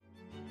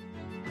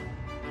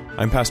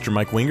I'm Pastor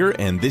Mike Winger,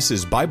 and this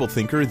is Bible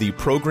Thinker, the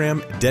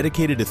program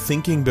dedicated to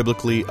thinking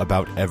biblically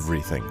about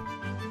everything.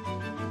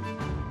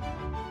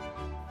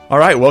 All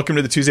right, welcome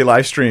to the Tuesday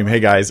live stream. Hey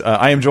guys,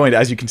 I am joined,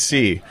 as you can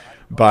see,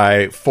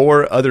 by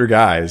three other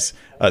guys,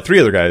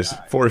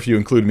 four if you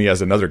include me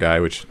as another guy,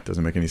 which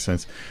doesn't make any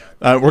sense.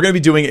 We're going to be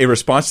doing a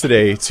response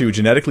today to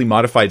Genetically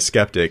Modified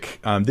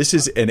Skeptic. This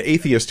is an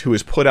atheist who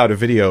has put out a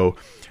video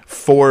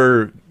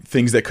for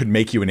things that could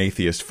make you an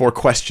atheist, 4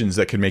 questions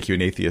that could make you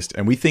an atheist.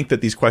 And we think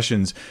that these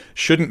questions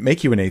shouldn't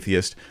make you an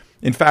atheist.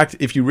 In fact,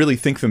 if you really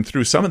think them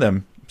through, some of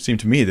them seem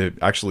to me to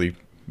actually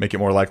make it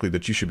more likely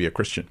that you should be a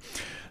Christian.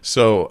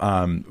 So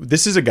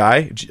this is a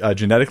guy, a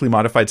Genetically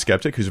Modified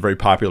Skeptic, who's a very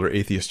popular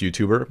atheist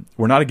YouTuber.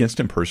 We're not against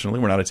him personally.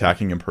 We're not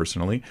attacking him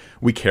personally.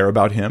 We care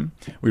about him.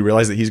 We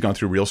realize that he's gone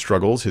through real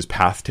struggles. His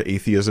path to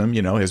atheism,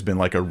 has been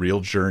like a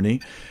real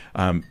journey.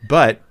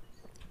 But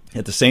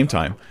at the same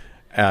time,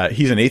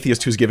 he's an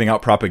atheist who's giving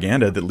out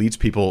propaganda that leads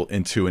people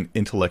into an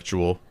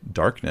intellectual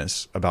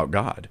darkness about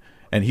God.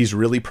 And he's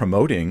really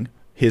promoting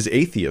his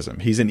atheism.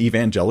 He's an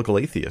evangelical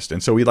atheist.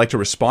 And so we'd like to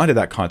respond to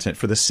that content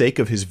for the sake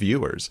of his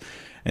viewers.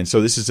 And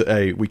so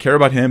we care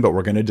about him, but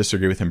we're going to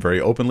disagree with him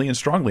very openly and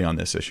strongly on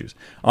these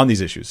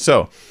issues.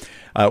 So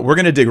we're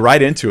going to dig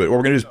right into it. What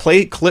we're going to do is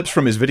play clips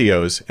from his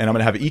videos, and I'm going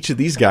to have each of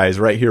these guys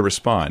right here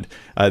respond.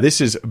 This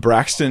is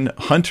Braxton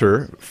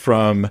Hunter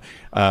from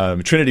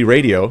Trinity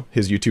Radio,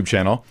 his YouTube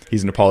channel.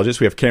 He's an apologist.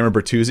 We have Cameron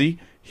Bertuzzi.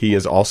 He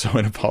is also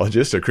an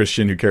apologist, a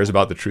Christian who cares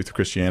about the truth of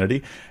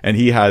Christianity. And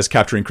he has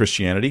Capturing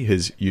Christianity,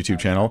 his YouTube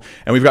channel.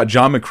 And we've got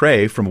John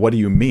McCrae from What Do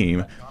You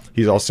Meme?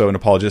 He's also an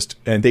apologist.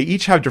 And they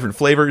each have different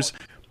flavors.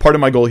 Part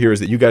of my goal here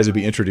is that you guys will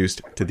be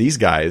introduced to these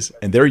guys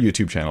and their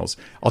YouTube channels.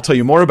 I'll tell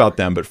you more about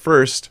them, but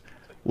first,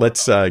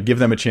 let's give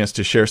them a chance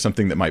to share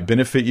something that might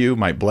benefit you,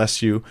 might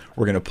bless you.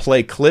 We're going to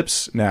play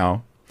clips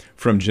now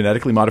from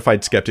Genetically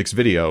Modified Skeptic's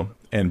video,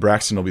 and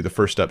Braxton will be the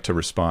first up to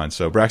respond.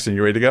 So, Braxton,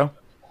 you ready to go?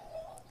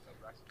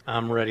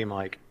 I'm ready,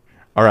 Mike.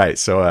 All right,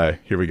 so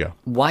here we go.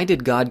 Why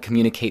did God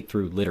communicate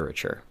through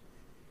literature?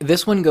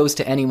 This one goes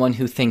to anyone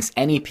who thinks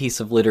any piece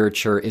of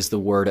literature is the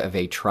word of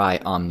a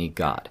tri-omni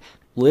God.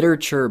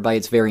 Literature, by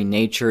its very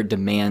nature,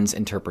 demands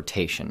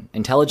interpretation.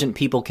 Intelligent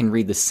people can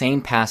read the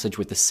same passage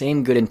with the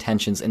same good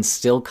intentions and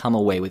still come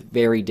away with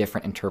very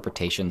different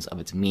interpretations of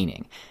its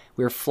meaning.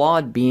 We're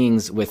flawed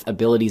beings with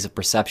abilities of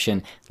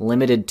perception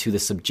limited to the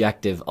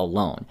subjective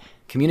alone.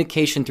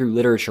 Communication through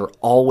literature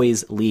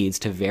always leads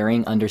to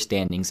varying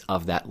understandings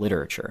of that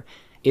literature.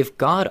 If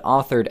God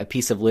authored a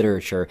piece of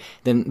literature,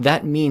 then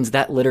that means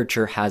that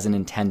literature has an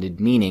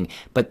intended meaning,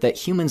 but that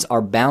humans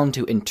are bound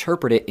to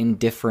interpret it in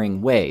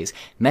differing ways,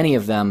 many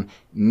of them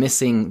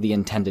missing the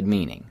intended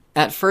meaning.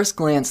 At first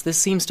glance, this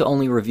seems to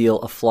only reveal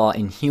a flaw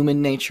in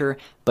human nature,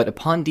 but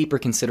upon deeper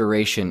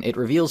consideration, it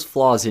reveals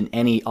flaws in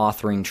any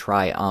authoring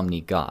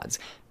tri-omni gods.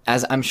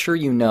 As I'm sure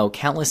you know,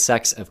 countless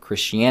sects of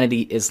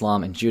Christianity,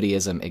 Islam, and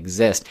Judaism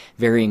exist,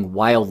 varying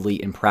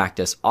wildly in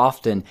practice,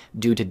 often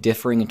due to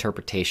differing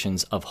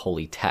interpretations of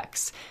holy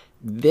texts.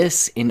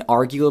 This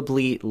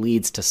inarguably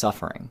leads to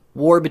suffering.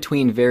 War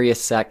between various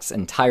sects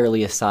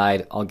entirely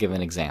aside, I'll give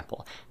an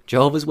example.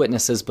 Jehovah's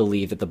Witnesses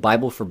believe that the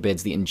Bible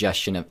forbids the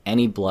ingestion of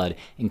any blood,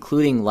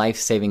 including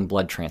life-saving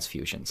blood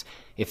transfusions.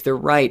 If they're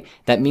right,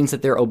 that means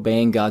that they're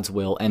obeying God's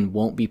will and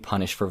won't be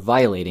punished for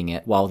violating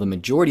it, while the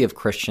majority of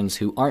Christians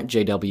who aren't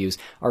JWs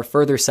are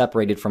further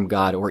separated from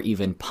God or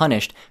even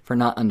punished for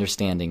not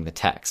understanding the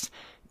text.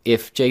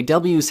 If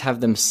JWs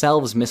have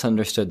themselves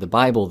misunderstood the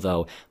Bible,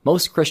 though,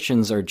 most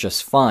Christians are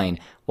just fine,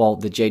 while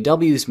the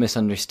JW's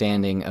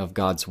misunderstanding of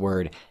God's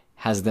word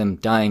has them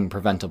dying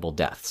preventable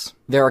deaths.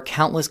 There are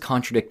countless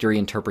contradictory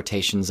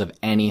interpretations of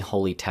any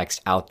holy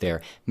text out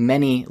there,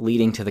 many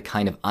leading to the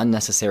kind of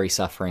unnecessary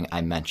suffering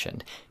I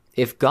mentioned.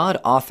 If God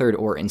authored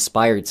or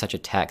inspired such a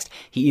text,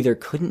 he either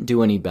couldn't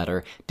do any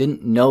better,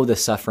 didn't know the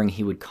suffering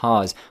he would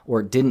cause,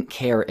 or didn't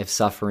care if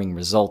suffering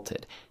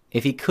resulted.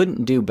 If he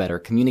couldn't do better,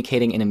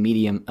 communicating in a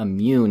medium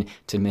immune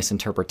to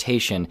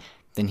misinterpretation,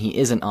 then he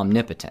isn't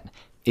omnipotent.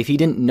 If he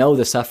didn't know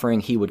the suffering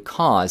he would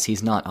cause,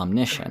 he's not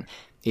omniscient.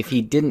 If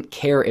he didn't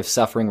care if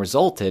suffering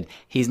resulted,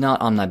 he's not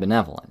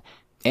omnibenevolent.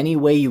 Any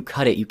way you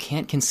cut it, you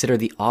can't consider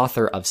the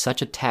author of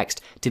such a text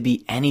to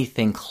be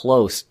anything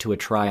close to a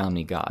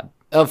tri-omni God.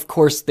 Of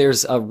course,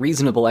 there's a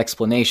reasonable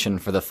explanation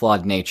for the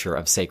flawed nature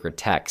of sacred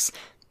texts.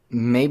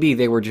 Maybe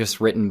they were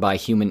just written by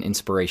human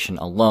inspiration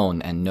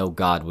alone and no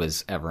God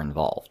was ever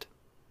involved.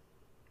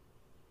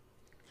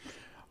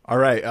 All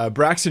right,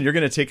 Braxton, you're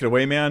going to take it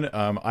away, man.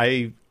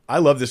 I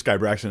love this guy,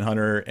 Braxton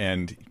Hunter,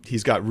 and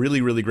he's got really,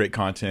 really great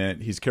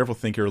content. He's a careful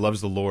thinker, loves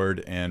the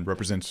Lord, and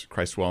represents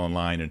Christ well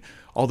online, and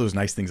all those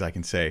nice things I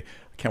can say.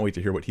 I can't wait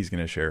to hear what he's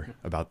going to share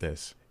about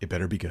this. It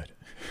better be good.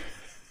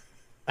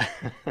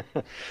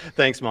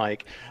 Thanks,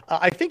 Mike.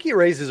 I think he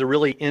raises a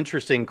really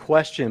interesting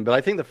question, but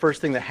I think the first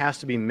thing that has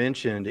to be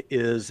mentioned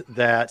is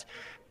that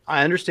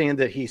I understand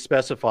that he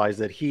specifies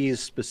that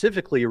he's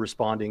specifically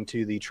responding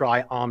to the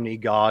tri-omni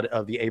God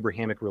of the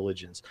Abrahamic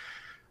religions.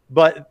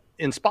 But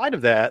in spite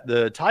of that,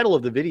 the title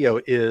of the video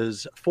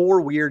is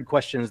 4 Weird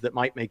Questions That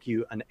Might Make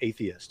You an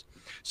Atheist.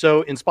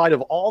 So in spite of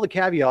all the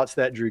caveats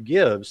that Drew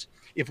gives,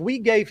 if we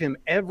gave him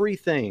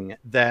everything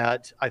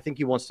that I think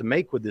he wants to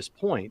make with this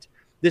point,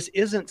 this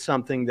isn't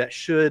something that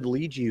should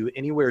lead you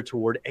anywhere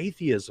toward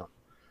atheism,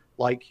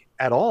 like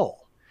at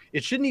all.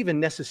 It shouldn't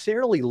even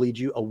necessarily lead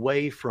you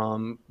away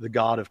from the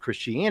God of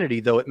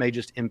Christianity, though it may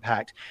just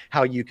impact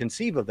how you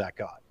conceive of that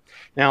God.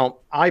 Now,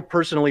 I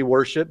personally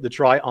worship the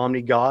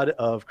tri-omni God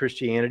of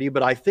Christianity,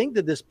 but I think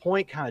that this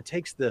point kind of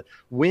takes the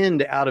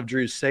wind out of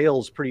Drew's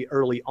sails pretty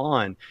early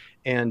on.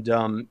 And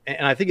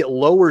I think it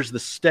lowers the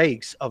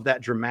stakes of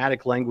that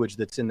dramatic language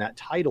that's in that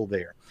title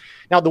there.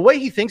 Now, the way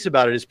he thinks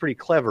about it is pretty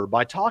clever.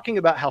 By talking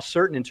about how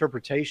certain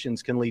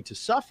interpretations can lead to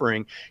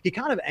suffering, he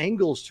kind of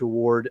angles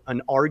toward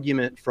an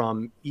argument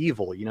from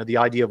evil. You know, the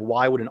idea of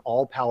why would an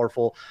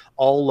all-powerful,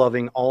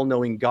 all-loving,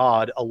 all-knowing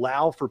God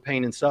allow for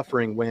pain and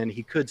suffering when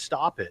he could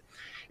stop it?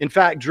 In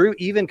fact, Drew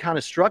even kind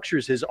of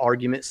structures his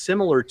argument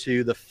similar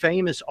to the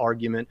famous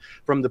argument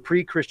from the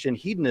pre-Christian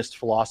hedonist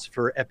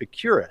philosopher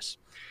Epicurus.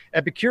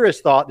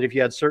 Epicurus thought that if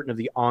you had certain of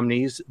the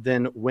omnis,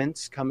 then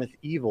whence cometh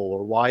evil,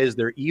 or why is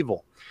there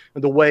evil?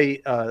 And the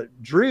way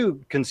Drew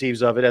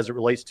conceives of it as it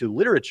relates to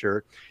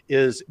literature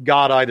is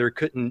God either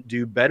couldn't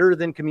do better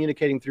than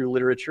communicating through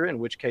literature, in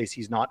which case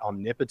he's not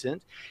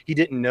omnipotent. He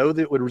didn't know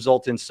that it would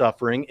result in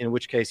suffering, in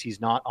which case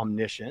he's not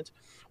omniscient.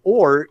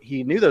 Or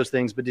he knew those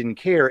things but didn't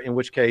care, in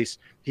which case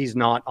he's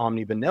not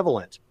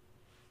omnibenevolent.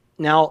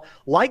 Now,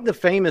 like the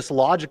famous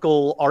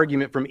logical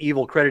argument from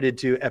evil credited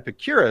to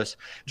Epicurus,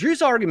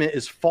 Drew's argument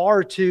is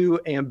far too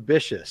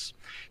ambitious.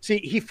 See,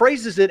 he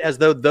phrases it as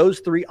though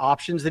those 3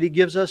 options that he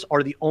gives us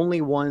are the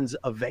only ones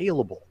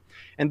available.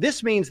 And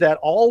this means that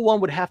all one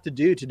would have to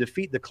do to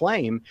defeat the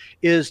claim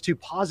is to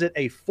posit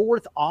a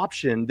 4th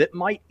option that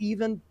might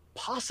even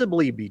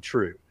possibly be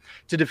true,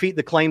 to defeat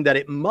the claim that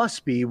it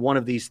must be one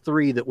of these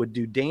 3 that would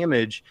do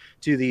damage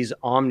to these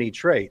omni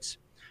traits.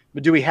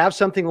 But do we have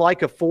something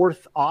like a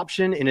 4th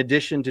option in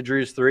addition to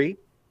Drew's 3?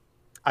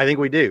 I think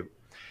we do.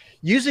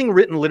 Using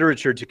written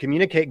literature to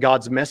communicate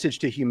God's message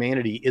to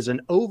humanity is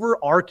an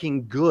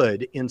overarching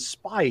good in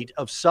spite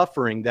of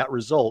suffering that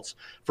results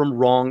from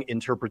wrong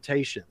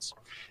interpretations.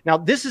 Now,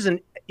 this is an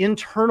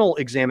internal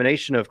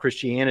examination of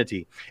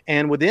Christianity.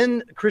 And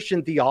within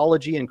Christian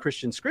theology and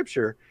Christian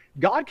scripture,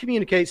 God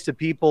communicates to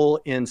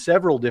people in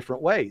several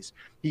different ways.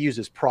 He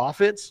uses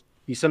prophets.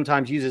 He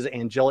sometimes uses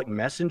angelic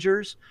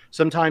messengers.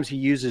 Sometimes he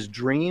uses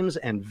dreams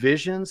and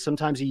visions.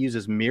 Sometimes he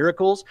uses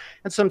miracles.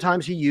 And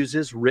sometimes he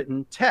uses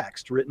written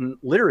text, written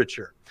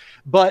literature.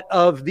 But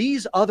of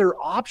these other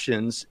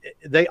options,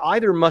 they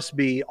either must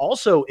be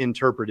also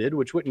interpreted,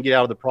 which wouldn't get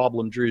out of the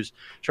problem Drew's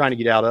trying to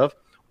get out of,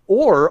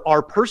 or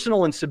are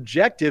personal and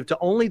subjective to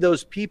only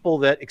those people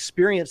that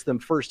experience them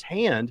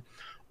firsthand,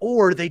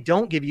 or they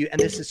don't give you,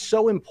 and this is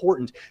so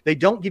important, they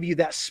don't give you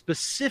that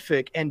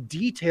specific and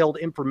detailed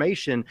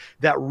information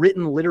that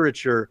written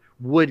literature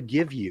would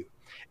give you.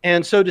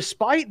 And so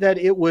despite that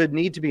it would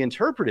need to be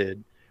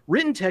interpreted,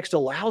 written text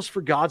allows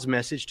for God's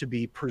message to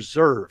be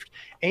preserved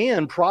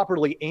and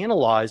properly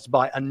analyzed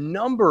by a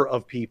number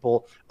of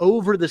people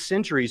over the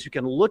centuries who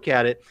can look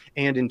at it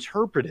and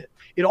interpret it.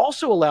 It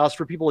also allows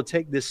for people to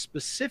take this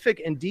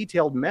specific and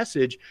detailed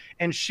message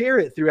and share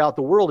it throughout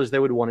the world as they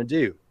would want to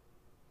do.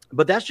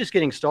 But that's just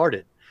getting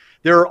started.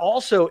 There are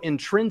also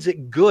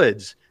intrinsic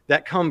goods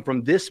that come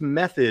from this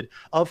method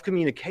of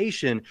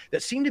communication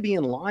that seem to be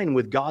in line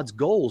with God's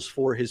goals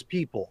for his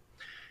people.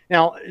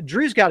 Now,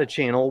 Drew's got a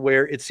channel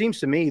where it seems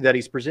to me that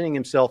he's presenting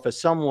himself as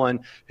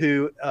someone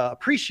who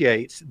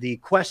appreciates the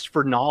quest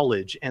for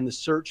knowledge and the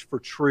search for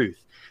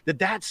truth,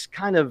 that's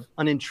kind of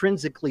an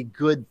intrinsically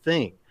good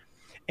thing.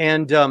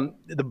 And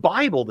the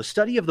Bible, the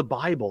study of the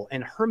Bible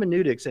and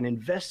hermeneutics and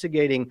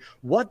investigating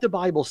what the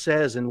Bible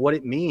says and what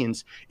it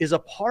means is a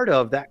part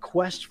of that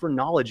quest for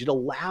knowledge. It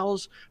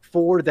allows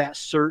for that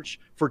search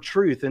for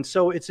truth. And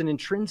so it's an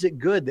intrinsic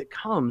good that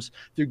comes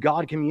through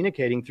God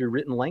communicating through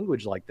written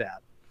language like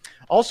that.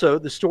 Also,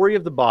 the story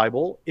of the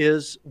Bible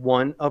is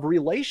one of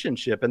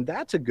relationship, and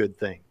that's a good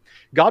thing.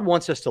 God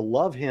wants us to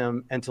love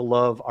him and to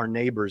love our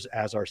neighbors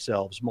as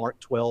ourselves. Mark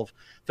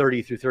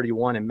 12:30 through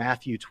 31 and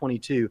Matthew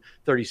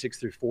 22:36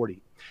 through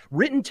 40.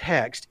 Written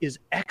text is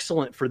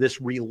excellent for this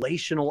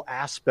relational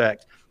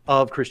aspect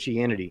of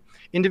Christianity.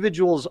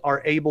 Individuals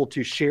are able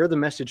to share the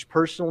message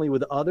personally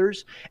with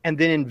others and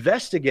then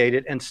investigate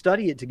it and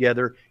study it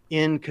together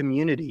in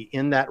community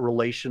in that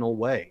relational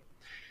way.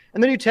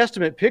 And the New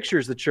Testament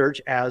pictures the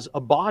church as a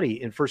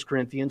body in 1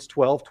 Corinthians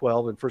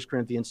 12:12 and 1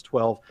 Corinthians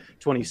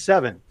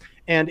 12:27.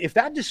 And if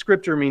that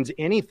descriptor means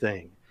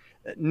anything,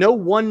 no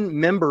one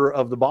member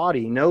of the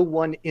body, no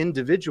one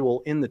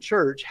individual in the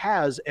church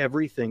has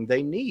everything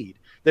they need.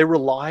 They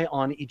rely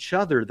on each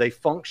other. They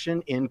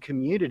function in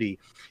community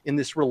in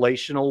this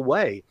relational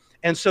way.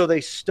 And so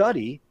they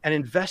study and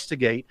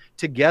investigate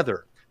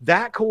together.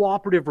 That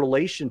cooperative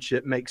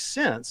relationship makes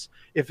sense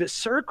if it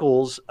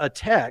circles a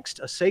text,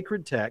 a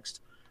sacred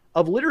text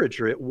of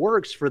literature. It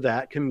works for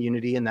that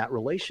community and that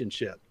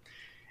relationship.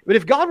 But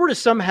if God were to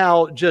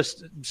somehow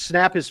just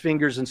snap his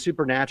fingers and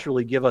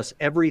supernaturally give us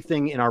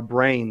everything in our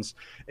brains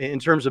in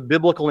terms of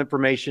biblical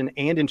information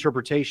and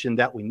interpretation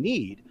that we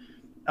need,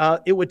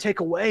 it would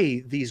take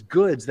away these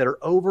goods that are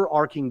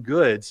overarching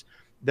goods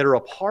that are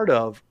a part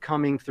of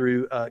coming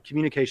through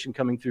communication,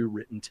 coming through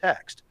written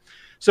text.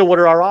 So what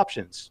are our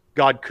options?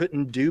 God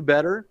couldn't do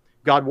better.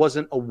 God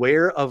wasn't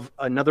aware of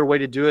another way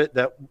to do it,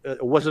 that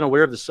wasn't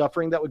aware of the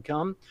suffering that would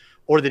come,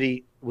 or that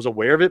he was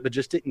aware of it but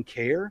just didn't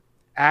care.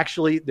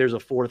 Actually, there's a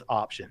fourth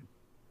option.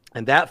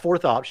 And that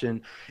fourth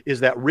option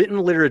is that written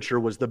literature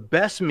was the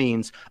best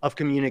means of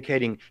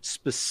communicating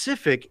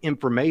specific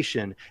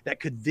information that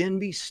could then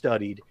be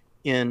studied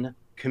in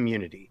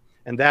community.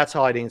 And that's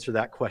how I'd answer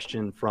that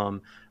question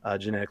from a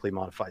genetically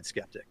modified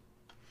skeptic.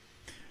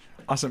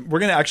 Awesome. We're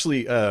going to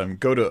actually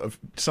go to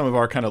some of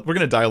our we're going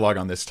to dialogue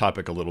on this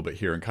topic a little bit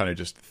here and kind of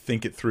just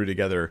think it through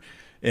together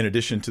in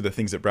addition to the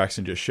things that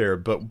Braxton just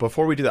shared. But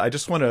before we do that, I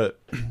just want to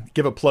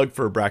give a plug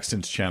for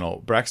Braxton's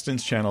channel.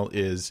 Braxton's channel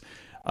is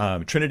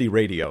Trinity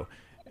Radio,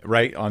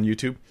 right, on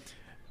YouTube?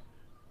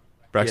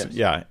 Braxton, yes.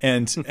 Yeah.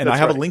 And I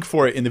have a link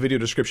for it in the video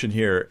description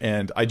here.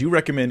 And I do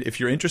recommend, if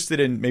you're interested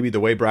in maybe the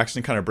way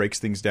Braxton kind of breaks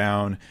things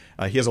down,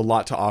 he has a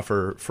lot to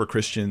offer for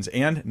Christians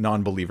and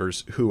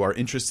non-believers who are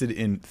interested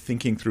in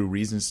thinking through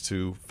reasons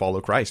to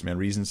follow Christ,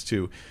 reasons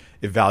to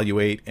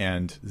evaluate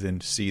and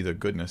then see the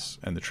goodness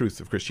and the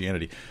truth of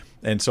Christianity.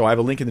 And so I have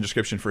a link in the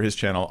description for his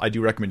channel. I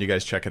do recommend you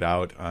guys check it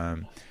out.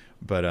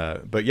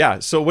 But yeah,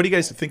 so what do you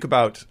guys think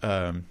about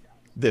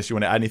this? You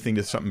want to add anything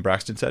to something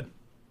Braxton said?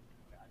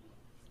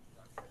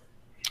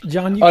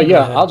 John, you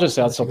yeah, I'll just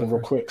add something real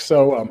quick.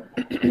 So,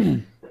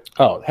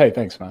 hey,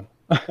 thanks, man.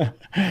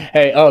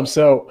 Hey,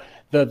 so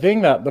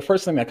the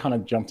first thing that kind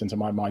of jumped into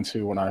my mind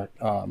too when I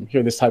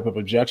hear this type of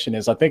objection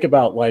is I think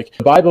about like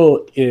the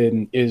Bible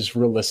is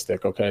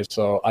realistic. Okay,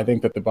 so I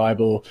think that the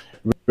Bible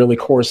really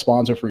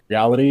corresponds with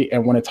reality,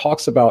 and when it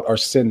talks about our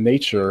sin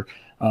nature,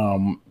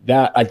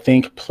 that I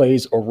think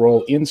plays a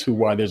role into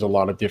why there's a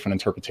lot of different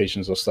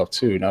interpretations of stuff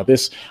too. Now, I'm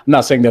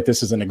not saying that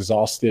this is an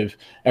exhaustive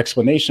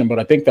explanation, but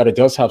I think that it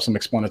does have some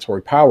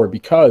explanatory power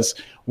because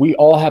we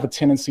all have a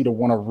tendency to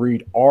want to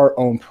read our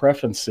own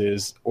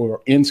preferences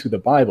or into the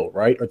Bible,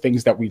 right? Or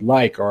things that we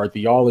like, or our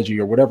theology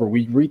or whatever.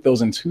 We read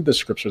those into the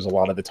scriptures a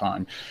lot of the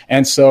time.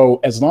 And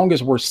so as long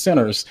as we're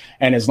sinners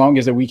and as long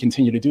as that we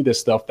continue to do this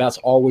stuff, that's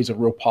always a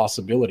real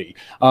possibility.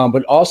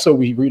 But also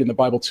we read in the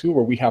Bible too,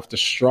 where we have to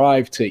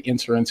strive to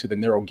enter into the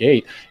narrow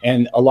gate.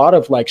 And a lot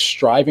of like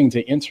striving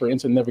to enter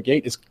into the narrow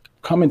gate is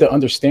coming to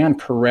understand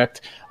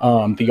correct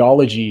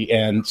theology.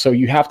 And so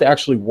you have to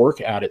actually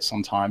work at it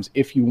sometimes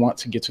if you want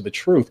to get to the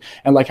truth.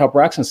 And like how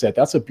Braxton said,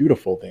 that's a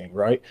beautiful thing,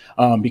 right?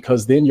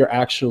 Because then you're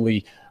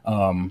actually,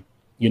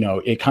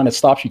 it kind of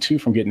stops you too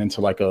from getting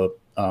into like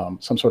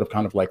some sort of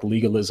kind of like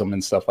legalism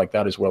and stuff like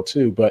that as well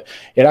too. But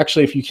it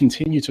actually, if you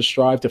continue to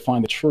strive to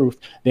find the truth,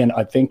 then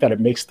I think that it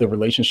makes the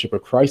relationship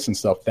with Christ and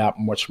stuff that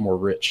much more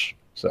rich.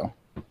 So.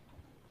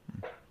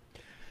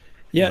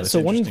 Yeah.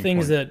 So one of the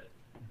things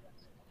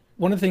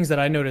that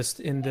I noticed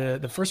in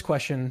the first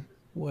question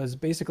was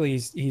basically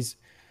he's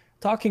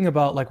talking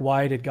about like,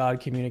 why did God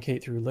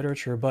communicate through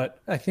literature?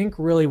 But I think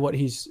really what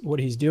he's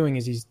doing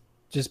is he's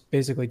just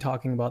basically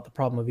talking about the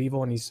problem of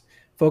evil, and he's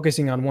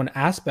focusing on one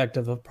aspect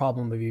of the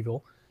problem of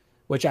evil,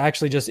 which I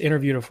actually just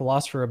interviewed a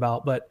philosopher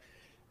about. But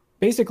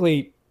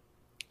basically,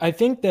 I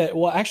think that,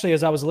 well, actually,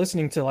 as I was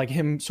listening to like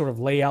him sort of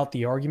lay out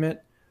the argument,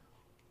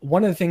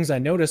 one of the things I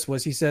noticed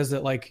was he says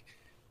that like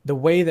the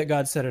way that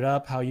God set it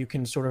up, how you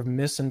can sort of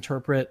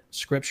misinterpret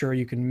scripture,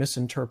 you can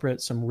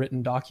misinterpret some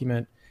written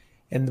document.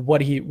 And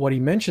what he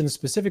mentions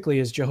specifically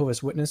is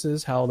Jehovah's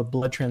Witnesses, how the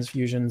blood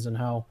transfusions and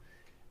how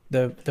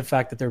the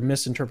fact that they're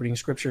misinterpreting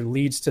scripture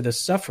leads to this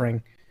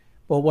suffering.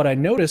 Well, what I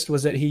noticed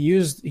was that he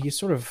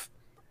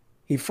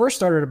first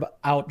started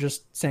out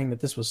just saying that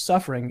this was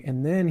suffering,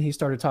 and then he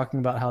started talking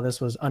about how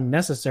this was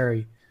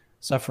unnecessary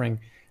suffering.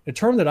 The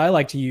term that I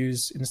like to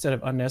use instead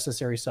of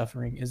unnecessary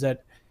suffering is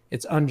that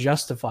it's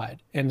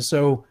unjustified. And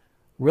so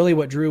really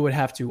what Drew would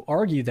have to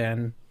argue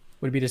then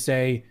would be to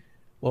say,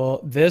 well,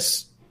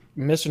 this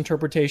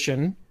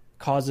misinterpretation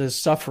causes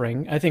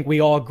suffering. I think we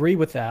all agree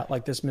with that,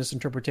 like this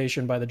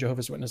misinterpretation by the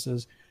Jehovah's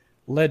Witnesses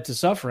led to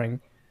suffering.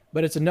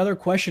 But it's another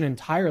question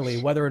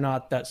entirely whether or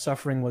not that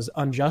suffering was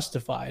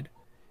unjustified.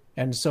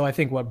 And so I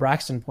think what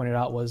Braxton pointed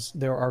out was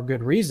there are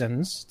good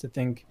reasons to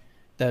think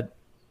that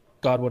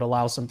God would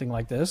allow something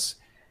like this.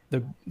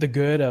 The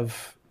good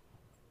of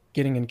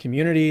getting in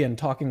community and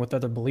talking with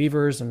other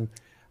believers. And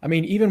I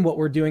mean, even what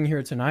we're doing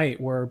here tonight,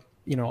 where,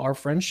 our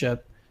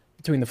friendship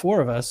between the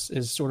four of us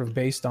is sort of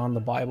based on the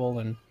Bible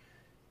and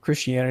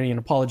Christianity and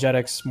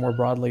apologetics more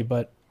broadly.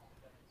 But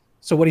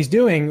so what he's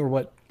doing, or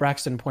what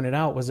Braxton pointed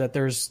out, was that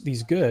there's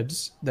these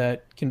goods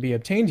that can be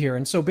obtained here.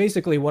 And so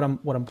basically what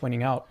I'm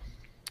pointing out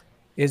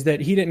is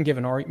that Drew didn't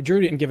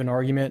give an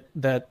argument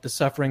that the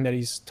suffering that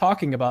he's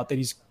talking about, that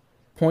he's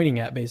pointing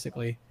at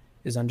basically,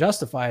 is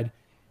unjustified.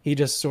 He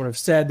just sort of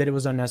said that it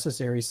was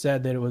unnecessary,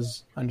 said that it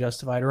was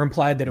unjustified, or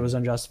implied that it was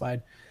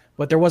unjustified.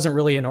 But there wasn't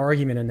really an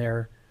argument in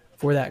there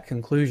for that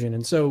conclusion.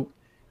 And so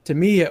to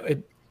me,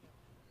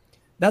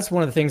 that's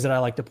one of the things that I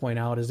like to point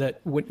out is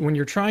that when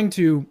you're trying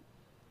to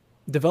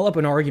develop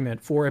an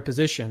argument for a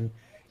position,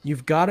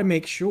 you've got to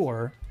make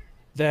sure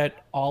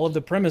that all of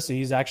the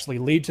premises actually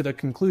lead to the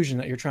conclusion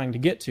that you're trying to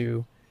get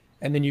to.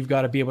 And then you've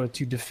got to be able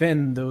to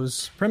defend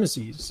those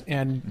premises.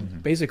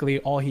 And basically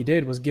all he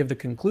did was give the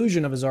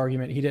conclusion of his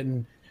argument. He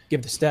didn't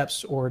give the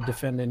steps or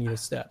defend any of the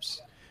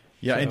steps.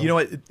 Yeah, and you know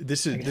what?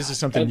 This is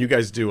something you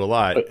guys do a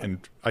lot, and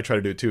I try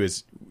to do it too,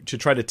 is to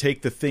try to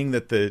take the thing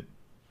that the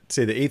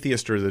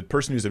atheist or the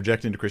person who's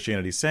objecting to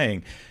Christianity is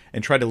saying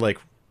and try to like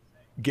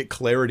get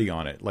clarity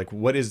on it. Like,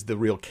 what is the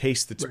real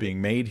case that's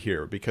being made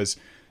here? Because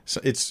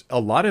it's a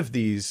lot of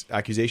these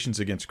accusations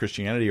against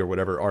Christianity or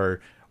whatever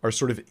are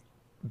sort of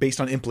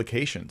based on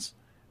implications.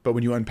 But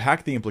when you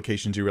unpack the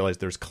implications, you realize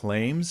there's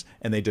claims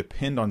and they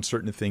depend on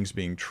certain things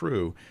being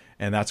true.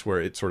 And that's where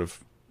it sort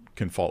of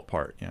can fall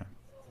apart. Yeah.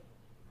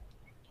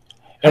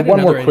 And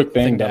one more quick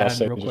thing that I'll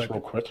say real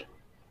quick.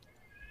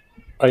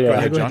 Oh, yeah. Go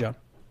ahead, John.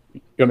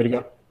 You want me to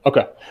go?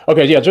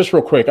 Okay. Yeah. Just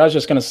real quick. I was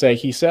just going to say,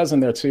 he says in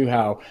there too,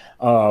 how,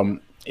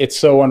 it's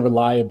so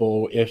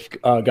unreliable if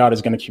God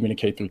is going to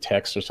communicate through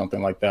text or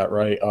something like that,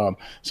 right?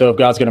 So if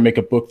God's going to make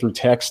a book through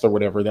text or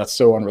whatever, that's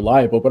so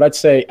unreliable. But I'd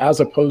say as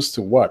opposed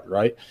to what,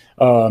 right?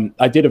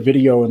 I did a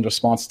video in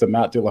response to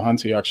Matt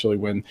Dillahunty, actually,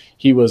 when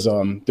he was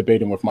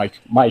debating with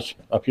Mike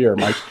up here,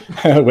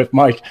 with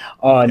Mike,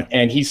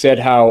 and he said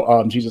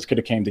how Jesus could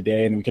have came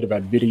today and we could have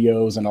had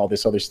videos and all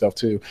this other stuff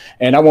too.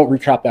 And I won't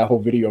recap that whole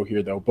video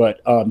here though,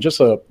 but just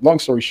a long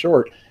story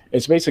short,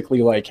 it's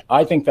basically like,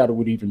 I think that it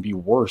would even be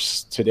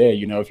worse today.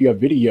 You know, if you have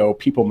video,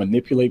 people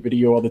manipulate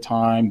video all the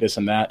time, this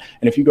and that.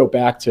 And if you go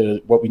back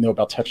to what we know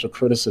about textual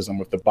criticism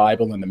with the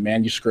Bible and the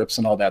manuscripts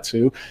and all that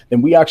too,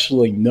 then we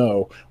actually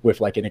know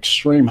with like an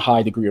extreme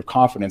high degree of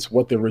confidence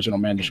what the original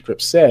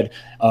manuscript said,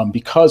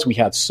 because we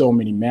had so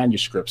many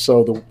manuscripts.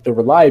 So the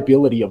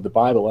reliability of the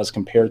Bible as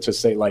compared to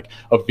say like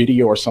a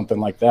video or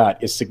something like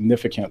that is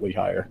significantly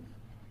higher.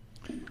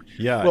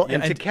 Yeah. Well,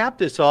 and to cap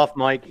this off,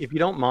 Mike, if you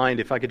don't mind,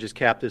 if I could just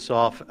cap this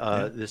off,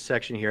 this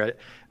section here,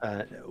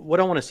 what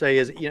I want to say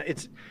is, you know,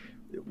 it's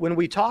when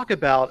we talk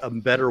about a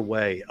better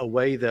way, a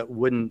way that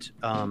wouldn't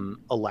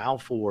allow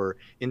for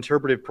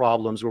interpretive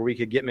problems where we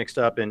could get mixed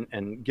up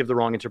and give the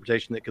wrong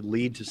interpretation that could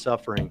lead to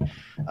suffering.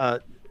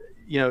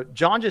 You know,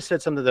 John just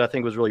said something that I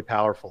think was really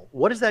powerful.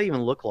 What does that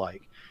even look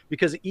like?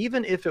 Because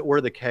even if it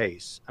were the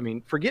case, I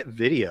mean, forget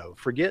video,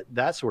 forget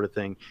that sort of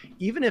thing.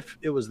 Even if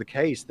it was the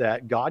case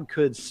that God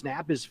could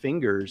snap his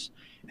fingers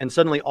and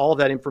suddenly all of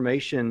that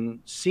information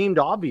seemed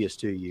obvious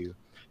to you,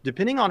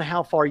 depending on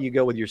how far you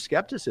go with your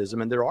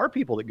skepticism, and there are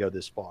people that go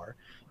this far,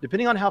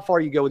 depending on how far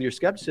you go with your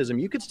skepticism,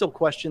 you could still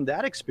question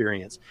that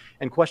experience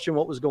and question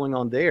what was going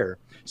on there.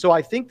 So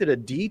I think that a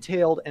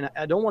detailed, and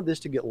I don't want this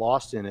to get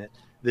lost in it,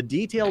 the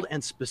detailed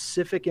and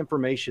specific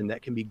information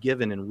that can be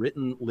given in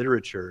written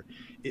literature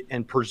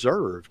and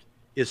preserved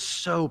is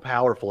so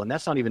powerful. And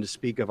that's not even to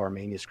speak of our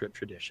manuscript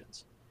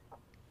traditions.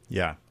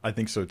 Yeah, I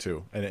think so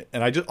too.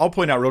 And I'll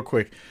point out real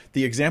quick,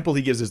 the example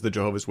he gives is the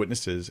Jehovah's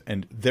Witnesses,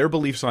 and their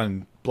beliefs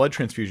on blood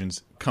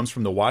transfusions comes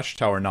from the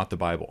Watchtower, not the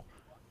Bible.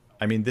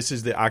 I mean, this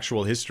is the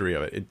actual history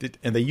of it.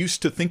 And they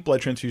used to think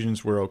blood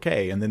transfusions were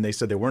okay, and then they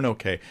said they weren't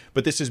okay.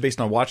 But this is based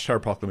on Watchtower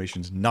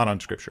proclamations, not on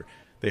Scripture.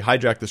 They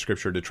hijacked the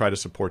Scripture to try to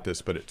support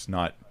this, but it's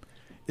not.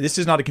 This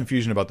is not a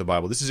confusion about the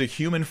Bible. This is a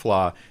human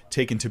flaw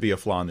taken to be a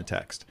flaw in the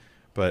text.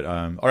 But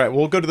all right,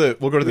 we'll go to the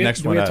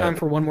next one. Do we have time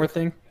for one more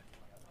thing?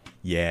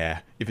 Yeah,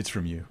 if it's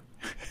from you.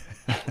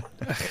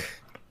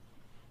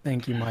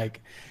 Thank you,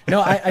 Mike.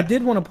 No, I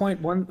did want to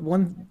point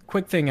one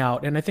quick thing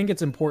out, and I think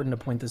it's important to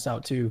point this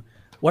out too.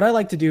 What I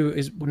like to do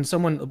is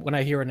when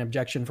I hear an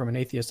objection from an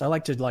atheist, I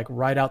like to like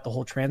write out the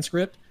whole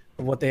transcript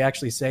of what they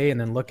actually say and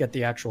then look at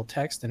the actual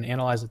text and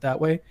analyze it that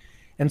way.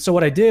 And so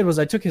what I did was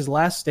I took his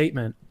last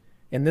statement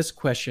in this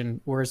question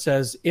where it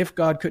says, if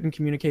God couldn't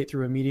communicate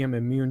through a medium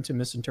immune to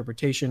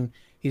misinterpretation,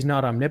 he's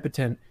not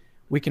omnipotent.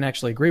 We can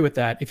actually agree with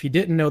that. If he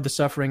didn't know the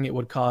suffering it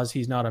would cause,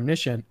 he's not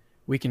omniscient.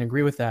 We can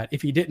agree with that.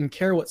 If he didn't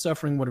care what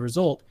suffering would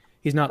result,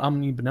 he's not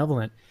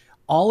omnibenevolent.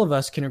 All of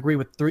us can agree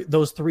with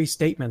those three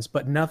statements,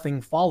 but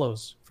nothing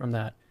follows from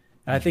that.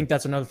 And I think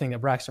that's another thing that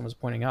Braxton was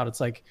pointing out. It's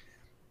like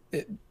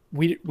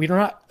we're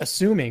not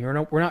assuming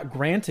or we're not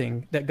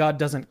granting that God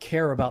doesn't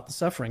care about the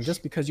suffering.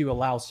 Just because you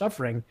allow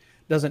suffering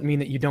doesn't mean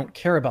that you don't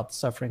care about the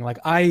suffering. Like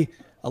I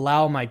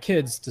allow my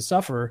kids to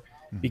suffer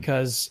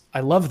because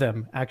I love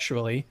them,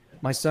 actually.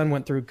 My son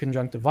went through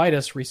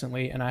conjunctivitis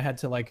recently, and I had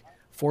to like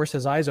force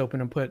his eyes open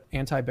and put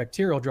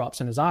antibacterial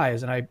drops in his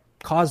eyes, and I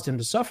caused him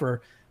to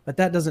suffer. But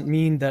that doesn't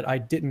mean that I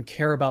didn't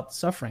care about the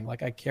suffering.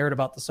 Like I cared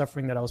about the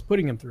suffering that I was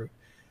putting him through.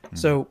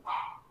 So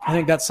I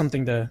think that's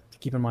something to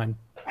keep in mind.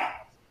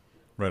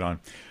 Right on.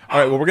 All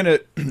right, well, we're going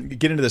to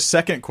get into the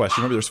second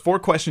question. Remember, there's 4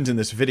 questions in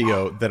this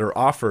video that are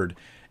offered,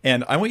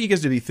 and I want you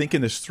guys to be thinking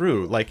this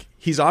through. Like,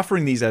 he's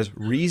offering these as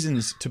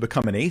reasons to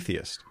become an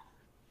atheist.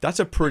 That's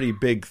a pretty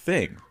big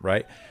thing,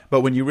 right?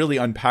 But when you really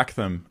unpack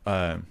them,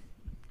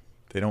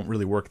 they don't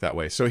really work that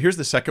way. So here's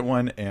the second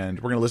one, and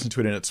we're going to listen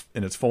to it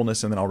in its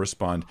fullness, and then I'll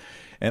respond.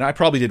 And I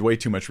probably did way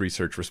too much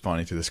research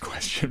responding to this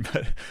question,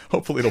 but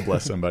hopefully it'll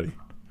bless somebody.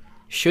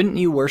 Shouldn't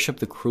you worship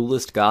the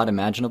cruelest god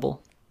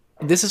imaginable?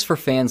 This is for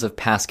fans of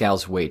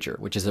Pascal's wager,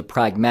 which is a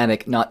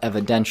pragmatic, not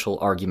evidential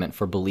argument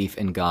for belief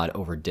in God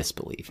over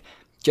disbelief.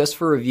 Just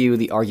for review,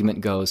 the argument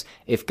goes,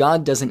 if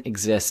God doesn't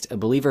exist, a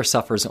believer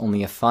suffers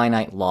only a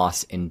finite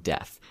loss in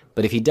death.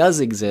 But if he does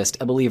exist,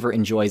 a believer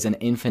enjoys an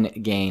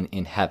infinite gain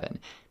in heaven.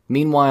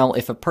 Meanwhile,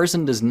 if a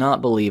person does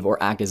not believe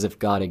or act as if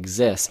God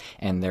exists,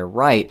 and they're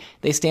right,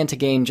 they stand to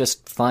gain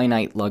just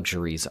finite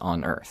luxuries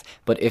on earth.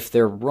 But if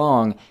they're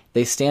wrong,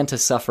 they stand to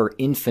suffer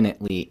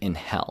infinitely in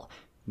hell.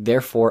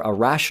 Therefore, a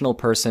rational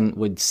person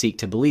would seek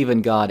to believe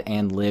in God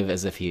and live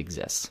as if he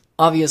exists.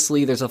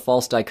 Obviously, there's a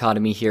false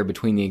dichotomy here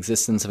between the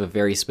existence of a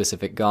very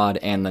specific God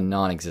and the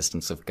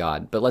non-existence of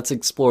God, but let's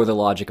explore the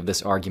logic of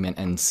this argument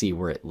and see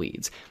where it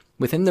leads.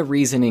 Within the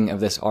reasoning of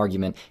this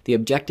argument, the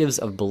objectives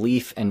of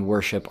belief and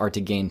worship are to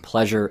gain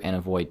pleasure and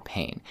avoid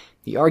pain.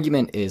 The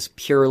argument is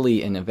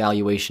purely an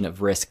evaluation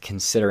of risk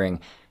considering,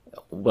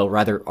 well,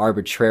 rather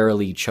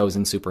arbitrarily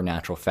chosen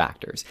supernatural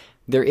factors.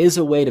 There is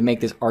a way to make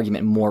this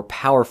argument more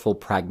powerful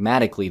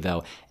pragmatically,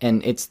 though,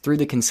 and it's through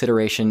the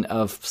consideration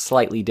of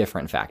slightly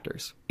different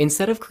factors.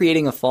 Instead of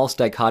creating a false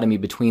dichotomy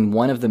between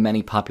one of the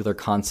many popular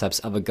concepts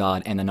of a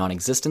god and the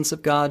non-existence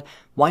of God,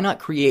 why not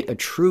create a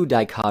true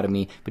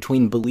dichotomy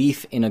between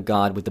belief in a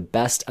God with the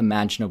best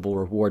imaginable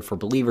reward for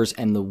believers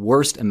and the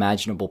worst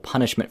imaginable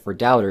punishment for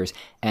doubters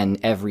and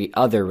every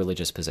other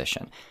religious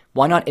position?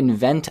 Why not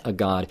invent a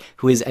God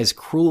who is as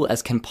cruel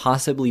as can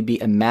possibly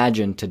be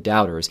imagined to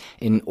doubters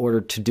in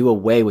order to do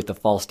away with the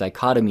false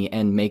dichotomy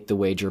and make the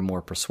wager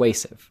more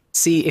persuasive?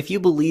 See, if you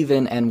believe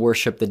in and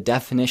worship the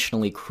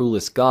definitionally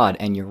cruelest God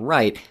and you're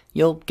right,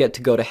 you'll get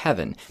to go to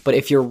heaven. But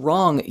if you're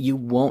wrong, you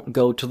won't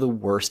go to the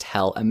worst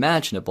hell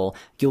imaginable.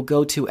 You'll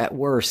go to, at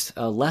worst,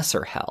 a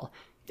lesser hell.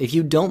 If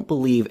you don't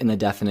believe in the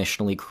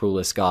definitionally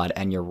cruelest God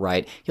and you're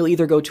right, you'll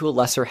either go to a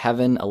lesser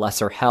heaven, a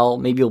lesser hell,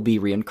 maybe you'll be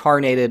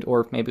reincarnated,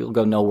 or maybe you'll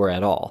go nowhere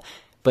at all.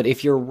 But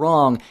if you're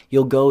wrong,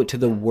 you'll go to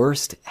the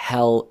worst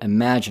hell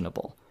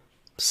imaginable.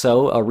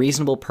 So, a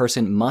reasonable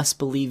person must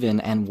believe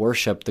in and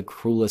worship the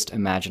cruelest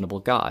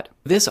imaginable God.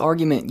 This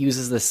argument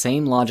uses the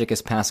same logic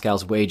as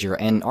Pascal's wager,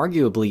 and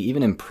arguably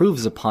even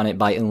improves upon it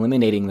by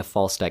eliminating the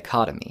false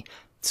dichotomy.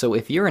 So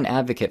if you're an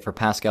advocate for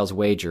Pascal's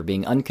wager,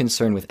 being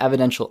unconcerned with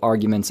evidential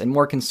arguments and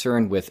more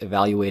concerned with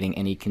evaluating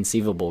any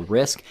conceivable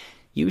risk,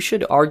 you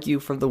should argue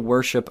for the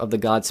worship of the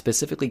God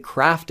specifically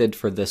crafted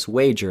for this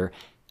wager,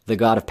 the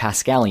God of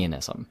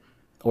Pascalianism.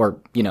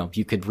 Or,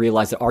 you could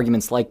realize that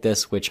arguments like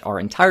this, which are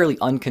entirely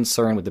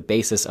unconcerned with the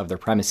basis of their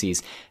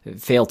premises,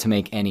 fail to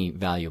make any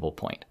valuable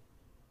point.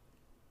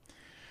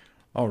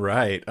 All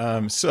right.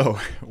 So,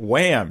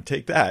 wham!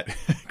 Take that,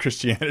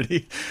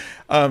 Christianity.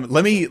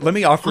 Let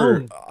me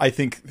offer, I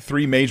think,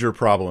 three major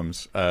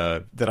problems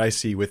that I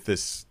see with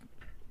this,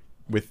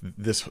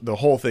 the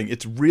whole thing.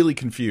 It's really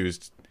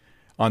confused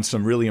on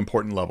some really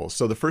important levels.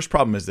 So the first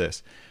problem is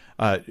this: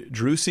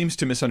 Drew seems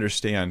to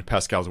misunderstand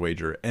Pascal's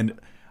wager, and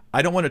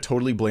I don't want to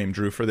totally blame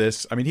Drew for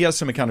this. I mean, he has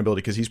some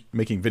accountability because he's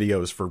making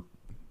videos for,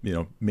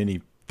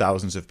 many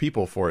thousands of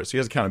people for it. So he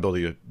has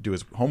accountability to do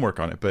his homework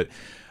on it.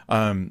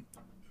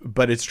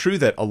 But it's true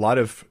that a lot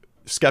of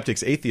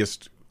skeptics,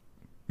 atheists,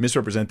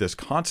 misrepresent this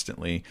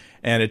constantly,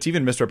 and it's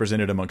even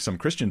misrepresented among some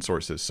Christian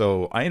sources.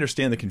 So I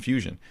understand the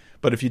confusion.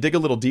 But if you dig a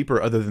little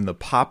deeper, other than the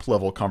pop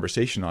level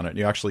conversation on it, and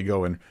you actually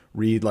go and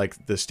read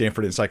like the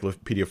Stanford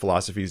Encyclopedia of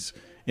Philosophy's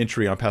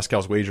entry on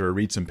Pascal's wager, or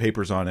read some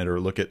papers on it, or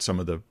look at some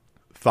of the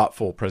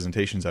thoughtful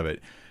presentations of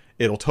it,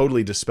 it'll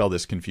totally dispel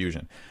this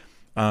confusion.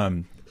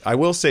 I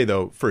will say,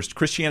 though, first,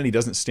 Christianity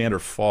doesn't stand or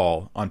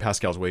fall on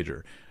Pascal's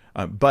wager.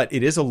 But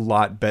it is a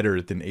lot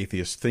better than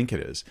atheists think it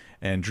is.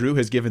 And Drew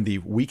has given the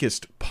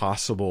weakest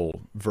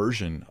possible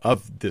version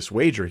of this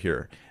wager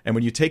here. And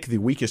when you take the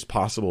weakest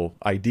possible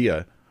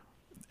idea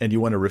and you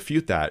want to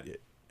refute that,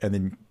 and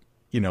then,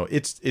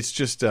 it's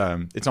just,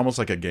 it's almost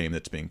like a game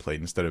that's being played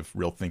instead of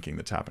real thinking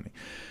that's happening.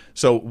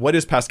 So what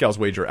is Pascal's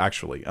wager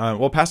actually?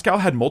 Well, Pascal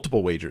had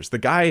multiple wagers. The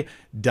guy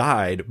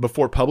died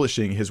before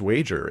publishing his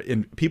wager,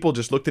 and people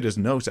just looked at his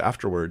notes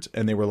afterwards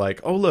and they were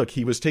like, oh, look,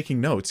 he was taking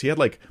notes. He had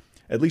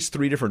at least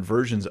 3 different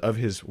versions of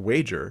his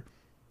wager,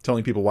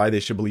 telling people why they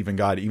should believe in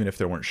God, even if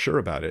they weren't sure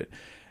about it.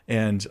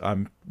 And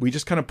we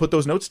just kind of put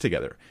those notes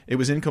together. It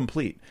was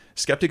incomplete.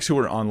 Skeptics who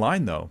are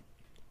online, though,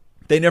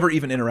 they never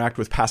even interact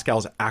with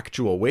Pascal's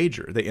actual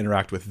wager. They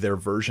interact with their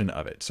version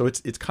of it. So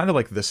it's kind of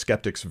like the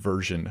skeptic's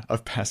version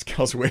of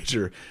Pascal's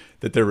wager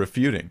that they're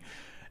refuting.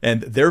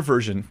 And their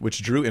version,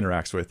 which Drew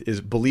interacts with, is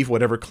believe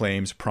whatever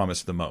claims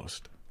promise the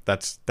most.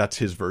 That's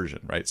his version,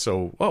 right?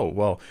 So,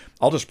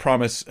 I'll just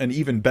promise an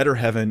even better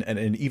heaven and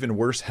an even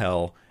worse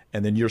hell,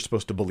 and then you're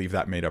supposed to believe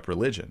that made up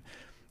religion.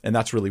 And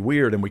that's really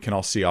weird, and we can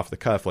all see off the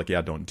cuff, like,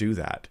 yeah, don't do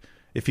that.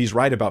 If he's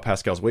right about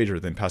Pascal's wager,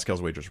 then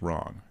Pascal's wager's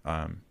wrong.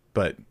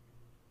 But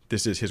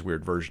this is his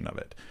weird version of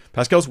it.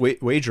 Pascal's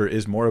wager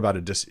is more about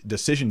a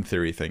decision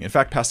theory thing. In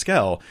fact,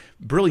 Pascal,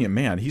 brilliant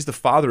man, he's the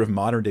father of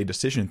modern day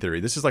decision theory.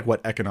 This is like what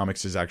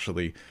economics is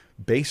actually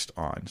based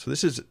on. So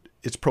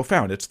it's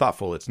profound, it's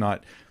thoughtful, it's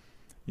not,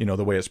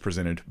 the way it's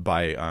presented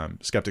by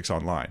skeptics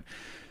online.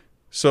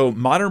 So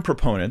modern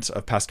proponents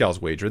of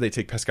Pascal's wager, they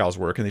take Pascal's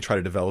work and they try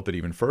to develop it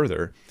even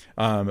further,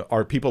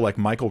 are people like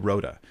Michael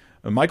Rota.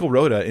 Michael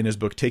Rota, in his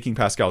book Taking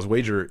Pascal's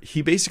Wager,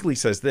 he basically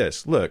says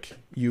this: look,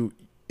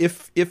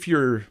 if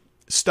you're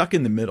stuck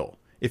in the middle,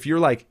 if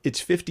you're like,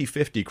 it's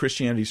 50-50,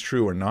 Christianity's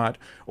true or not,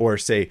 or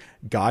say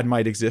God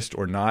might exist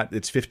or not,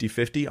 it's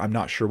 50-50, I'm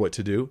not sure what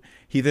to do.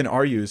 He then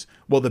argues,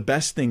 well, the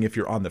best thing if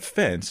you're on the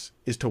fence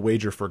is to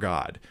wager for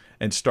God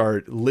and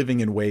start living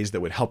in ways that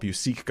would help you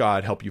seek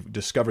God, help you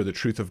discover the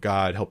truth of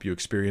God, help you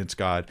experience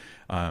God,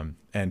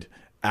 and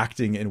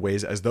acting in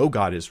ways as though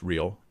God is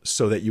real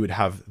so that you would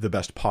have the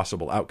best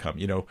possible outcome.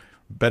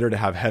 Better to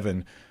have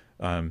heaven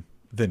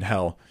than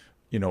hell,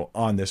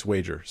 on this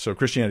wager. So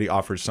Christianity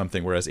offers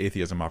something, whereas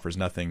atheism offers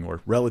nothing,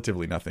 or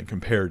relatively nothing,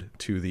 compared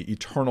to the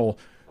eternal,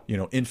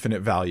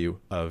 infinite value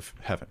of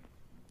heaven.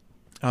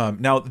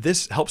 Now,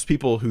 this helps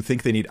people who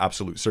think they need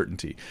absolute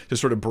certainty to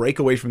sort of break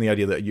away from the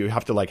idea that you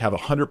have to have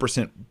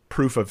 100%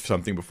 proof of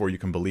something before you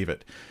can believe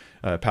it.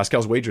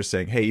 Pascal's wager is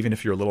saying, hey, even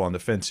if you're a little on the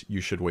fence,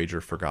 you should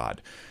wager for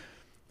God.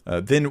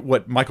 Then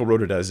what Michael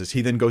Rota does is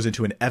he then goes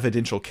into an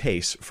evidential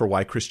case for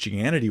why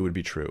Christianity would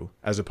be true,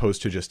 as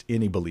opposed to just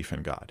any belief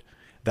in God.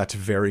 That's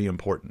very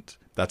important.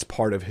 That's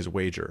part of his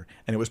wager.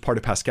 And it was part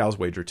of Pascal's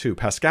wager too.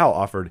 Pascal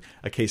offered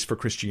a case for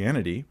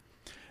Christianity,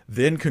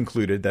 then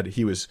concluded that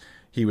he was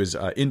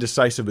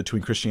indecisive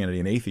between Christianity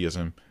and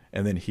atheism,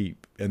 and then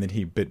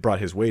he brought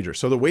his wager.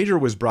 So the wager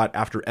was brought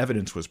after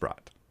evidence was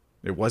brought.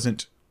 It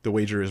wasn't the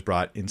wager is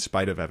brought in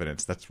spite of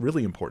evidence. That's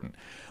really important.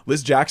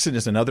 Liz Jackson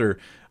is another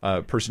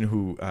person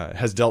who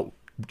has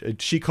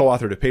she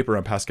co-authored a paper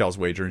on Pascal's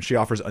wager, and she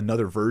offers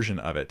another version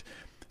of it,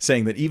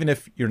 saying that even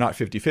if you're not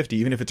 50-50,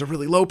 even if it's a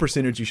really low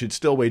percentage, you should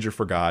still wager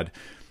for God.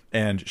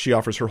 And she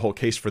offers her whole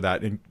case for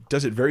that and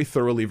does it very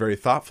thoroughly, very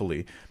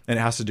thoughtfully. And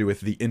it has to do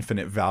with the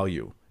infinite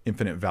value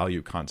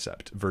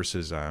concept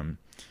versus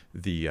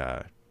the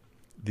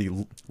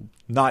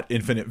not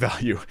infinite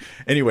value.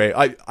 Anyway,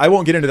 I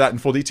won't get into that in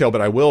full detail,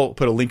 but I will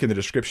put a link in the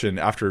description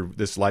after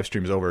this live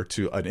stream is over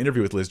to an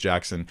interview with Liz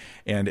Jackson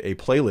and a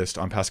playlist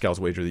on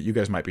Pascal's wager that you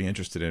guys might be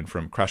interested in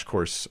from Crash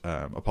Course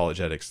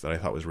Apologetics that I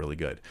thought was really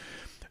good.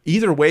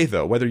 Either way,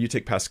 though, whether you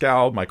take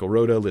Pascal, Michael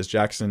Rota, Liz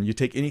Jackson, you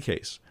take any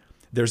case,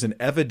 there's an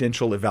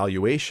evidential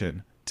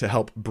evaluation to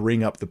help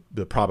bring up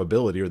the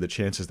probability or the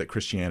chances that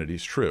Christianity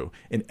is true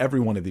in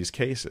every one of these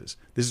cases.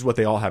 This is what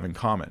they all have in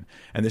common.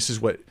 And this is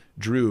what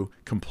Drew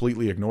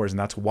completely ignores. And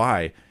that's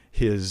why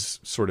his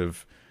sort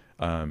of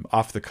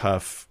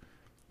off-the-cuff,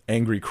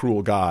 angry,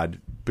 cruel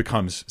God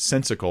becomes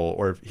sensical,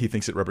 or he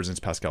thinks it represents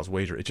Pascal's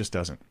wager. It just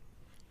doesn't.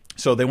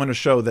 So they want to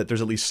show that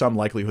there's at least some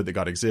likelihood that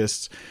God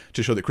exists,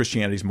 to show that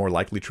Christianity is more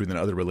likely true than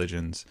other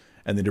religions,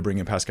 and then to bring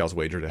in Pascal's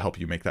wager to help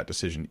you make that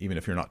decision, even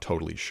if you're not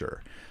totally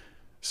sure.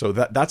 So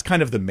that's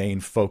kind of the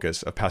main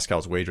focus of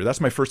Pascal's wager. That's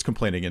my first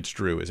complaint against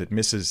Drew, is it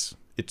misses,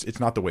 it's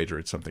not the wager,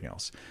 it's something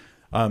else.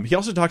 He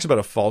also talks about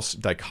a false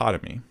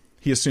dichotomy.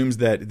 He assumes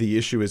that the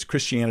issue is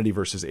Christianity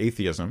versus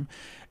atheism,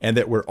 and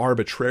that we're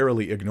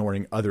arbitrarily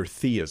ignoring other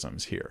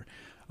theisms here.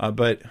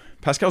 But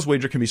Pascal's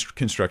wager can be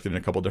constructed in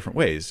a couple different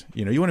ways.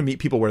 You want to meet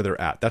people where they're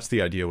at. That's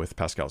the idea with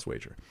Pascal's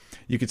wager.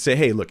 You could say,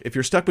 hey, look, if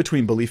you're stuck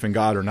between belief in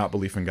God or not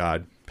belief in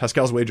God,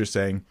 Pascal's wager is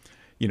saying,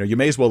 you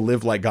may as well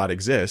live like God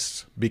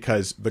exists,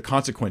 because the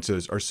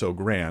consequences are so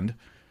grand,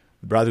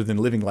 rather than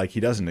living like he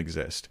doesn't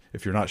exist.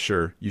 If you're not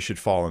sure, you should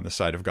fall on the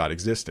side of God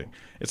existing.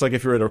 It's like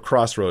if you're at a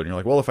crossroad and you're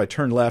like, well, if I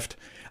turn left,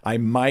 I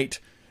might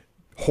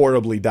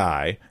horribly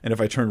die. And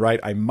if I turn right,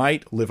 I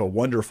might live a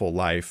wonderful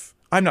life.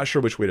 I'm not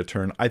sure which way to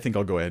turn. I think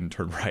I'll go ahead and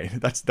turn right.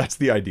 That's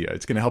the idea.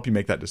 It's going to help you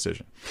make that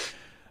decision.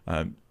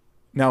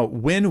 Now,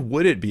 when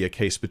would it be a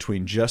case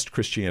between just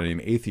Christianity and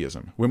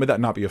atheism? When would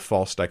that not be a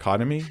false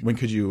dichotomy? When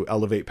could you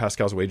elevate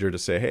Pascal's wager to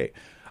say, hey,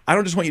 I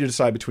don't just want you to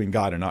decide between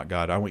God and not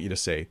God. I want you to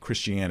say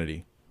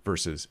Christianity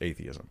versus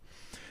atheism.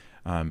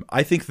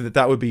 I think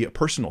that would be a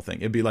personal thing.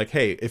 It'd be like,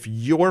 hey, if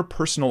your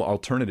personal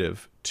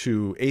alternative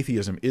to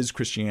atheism is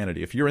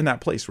Christianity, if you're in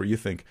that place where you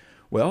think,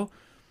 well,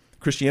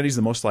 Christianity is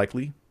the most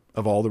likely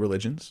of all the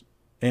religions,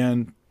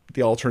 and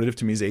the alternative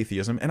to me is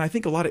atheism. And I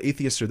think a lot of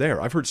atheists are there.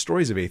 I've heard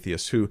stories of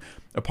atheists who,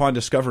 upon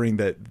discovering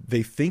that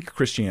they think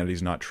Christianity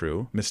is not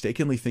true,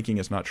 mistakenly thinking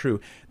it's not true,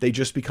 they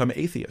just become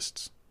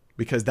atheists,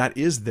 because that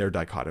is their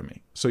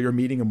dichotomy. So you're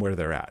meeting them where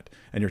they're at,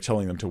 and you're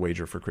telling them to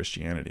wager for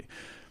Christianity.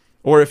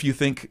 Or if you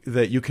think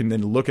that you can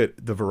then look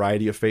at the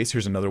variety of faiths,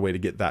 here's another way to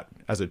get that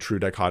as a true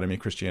dichotomy,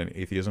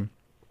 Christianity, atheism,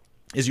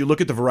 is you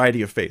look at the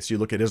variety of faiths. You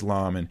look at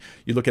Islam, and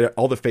you look at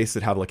all the faiths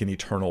that have like an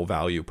eternal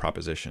value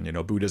proposition.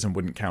 Buddhism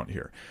wouldn't count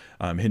here.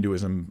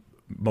 Hinduism,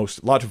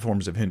 lots of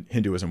forms of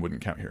Hinduism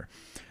wouldn't count here.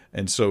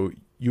 And so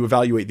you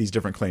evaluate these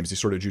different claims, these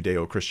sort of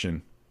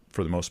Judeo-Christian,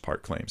 for the most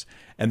part, claims.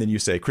 And then you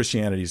say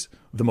Christianity's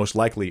the most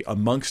likely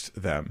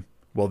amongst them.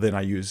 Well, then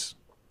I use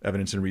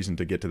evidence and reason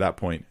to get to that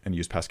point, and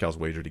use Pascal's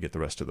wager to get the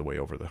rest of the way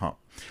over the hump.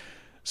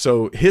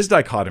 So his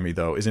dichotomy,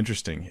 though, is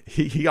interesting.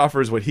 He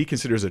offers what he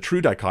considers a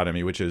true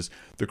dichotomy, which is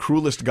the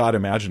cruelest God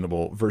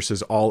imaginable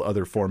versus all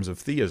other forms of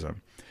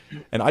theism.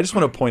 And I just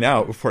want to point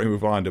out, before I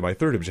move on to my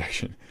third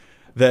objection,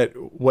 that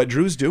what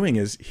Drew's doing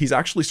is he's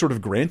actually sort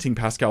of granting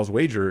Pascal's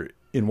wager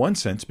in one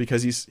sense,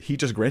 because he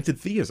just granted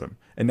theism.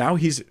 And now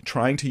he's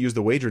trying to use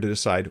the wager to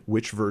decide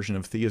which version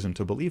of theism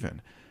to believe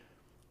in.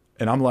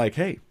 And I'm like,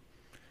 hey,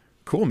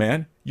 cool,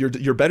 man.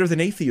 You're better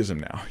than atheism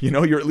now.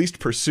 You're at least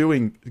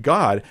pursuing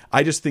God.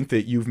 I just think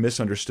that you've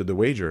misunderstood the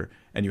wager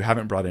and you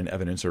haven't brought in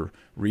evidence or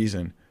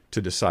reason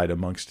to decide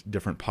amongst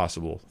different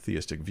possible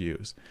theistic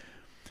views.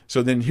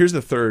 So then here's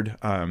the third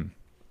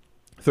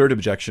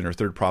objection or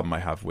third problem I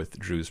have with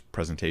Drew's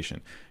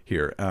presentation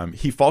here.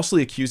 He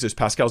falsely accuses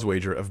Pascal's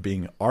wager of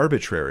being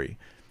arbitrary,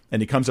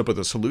 and he comes up with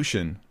a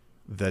solution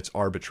that's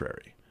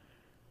arbitrary,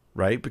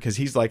 right? Because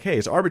he's like, hey,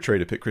 it's arbitrary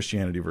to pick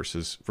Christianity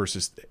versus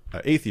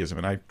atheism.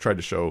 And I tried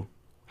to show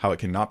how it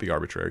cannot be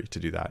arbitrary to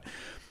do that.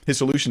 His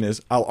solution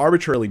is, I'll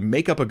arbitrarily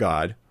make up a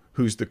God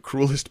who's the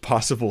cruelest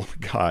possible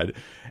God,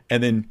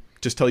 and then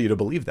just tell you to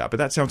believe that. But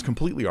that sounds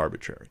completely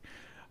arbitrary.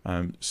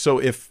 So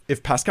if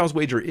Pascal's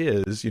wager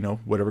is,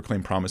 whatever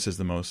claim promises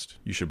the most,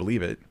 you should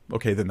believe it.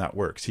 Okay, then that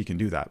works. He can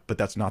do that, but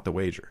that's not the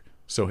wager.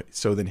 So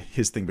then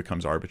his thing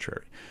becomes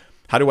arbitrary.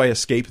 How do I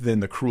escape then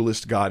the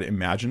cruelest God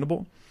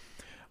imaginable?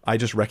 I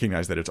just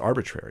recognize that it's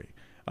arbitrary.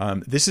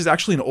 This is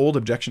actually an old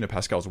objection to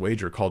Pascal's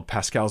wager called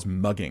Pascal's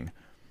mugging,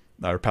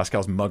 or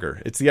Pascal's mugger.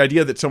 It's the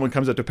idea that someone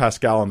comes up to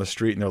Pascal on the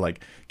street and they're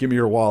like, give me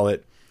your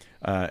wallet.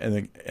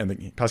 And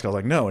then Pascal's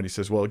like, no. And he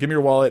says, well, give me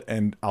your wallet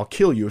and I'll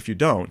kill you if you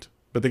don't.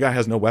 But the guy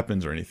has no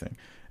weapons or anything.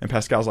 And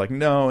Pascal's like,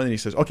 no. And then he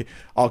says, okay,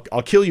 I'll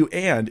kill you.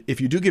 And if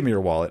you do give me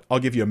your wallet, I'll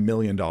give you $1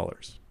 million.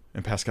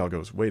 And Pascal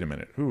goes, wait a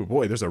minute. Ooh,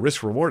 boy, there's a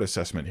risk reward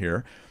assessment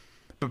here.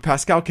 But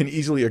Pascal can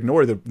easily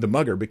ignore the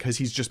mugger because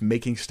he's just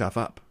making stuff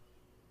up.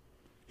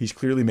 He's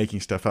clearly making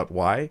stuff up.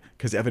 Why?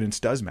 Because evidence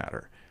does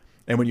matter.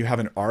 And when you have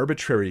an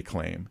arbitrary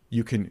claim,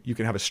 you can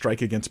have a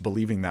strike against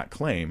believing that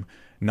claim,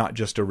 not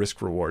just a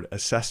risk reward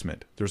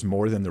assessment. There's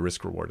more than the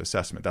risk reward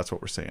assessment. That's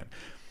what we're saying.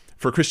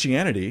 For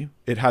Christianity,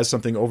 it has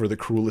something over the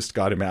cruelest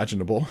God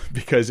imaginable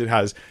because it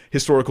has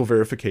historical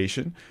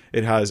verification.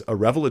 It has a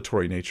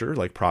revelatory nature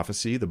like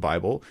prophecy, the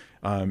Bible.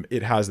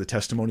 It has the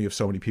testimony of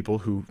so many people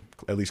who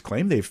at least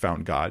claim they've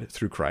found God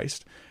through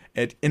Christ.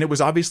 And it was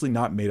obviously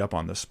not made up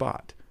on the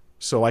spot.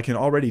 So I can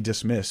already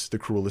dismiss the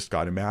cruelest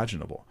God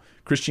imaginable.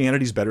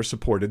 Christianity is better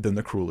supported than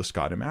the cruelest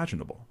God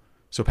imaginable.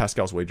 So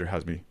Pascal's wager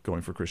has me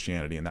going for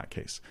Christianity in that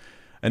case.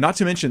 And not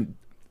to mention,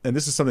 and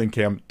this is something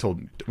Cam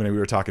told when we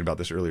were talking about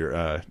this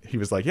earlier. He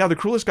was like, yeah, the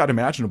cruelest God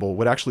imaginable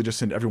would actually just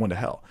send everyone to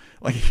hell.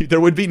 Like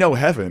there would be no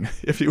heaven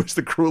if he was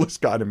the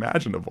cruelest God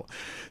imaginable.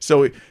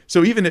 So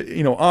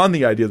even, on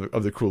the idea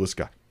of the cruelest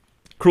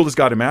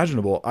God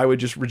imaginable, I would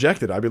just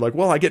reject it. I'd be like,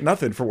 well, I get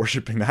nothing for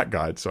worshiping that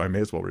God, so I may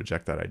as well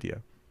reject that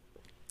idea.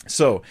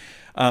 So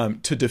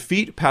to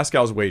defeat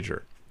Pascal's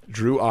wager,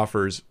 Drew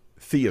offers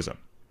theism,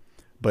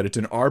 but it's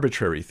an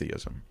arbitrary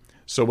theism.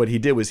 So what he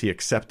did was he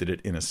accepted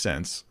it in a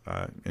sense.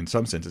 In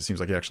some sense, it seems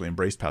like he actually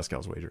embraced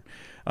Pascal's wager.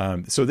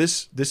 So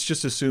this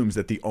just assumes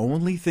that the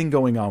only thing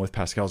going on with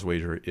Pascal's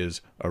wager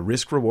is a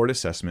risk-reward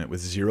assessment with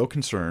zero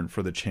concern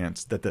for the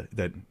chance that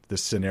the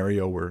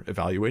scenario we're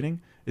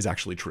evaluating is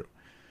actually true.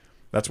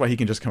 That's why he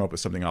can just come up with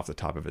something off the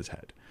top of his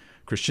head.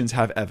 Christians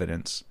have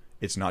evidence.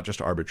 It's not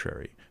just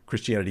arbitrary.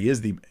 Christianity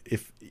is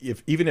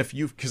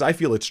because I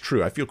feel it's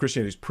true. I feel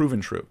Christianity is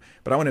proven true,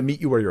 but I want to meet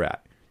you where you're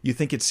at. You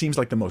think it seems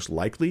like the most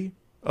likely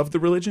of the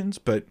religions,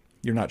 but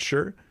you're not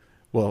sure?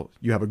 Well,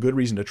 you have a good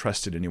reason to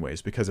trust it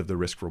anyways because of the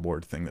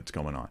risk-reward thing that's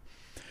going on.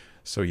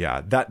 So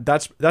yeah,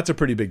 that's a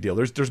pretty big deal.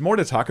 There's more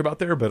to talk about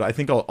there, but I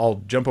think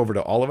I'll jump over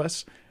to all of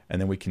us,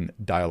 and then we can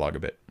dialogue a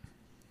bit.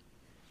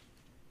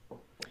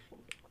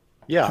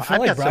 Yeah, I've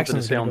like got something to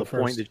Braxton's say on gonna the go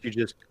point first. that you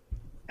just...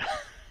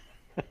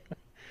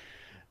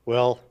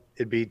 Well,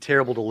 it'd be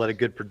terrible to let a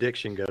good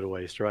prediction go to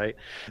waste, right?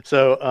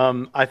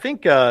 So I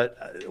think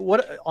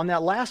what on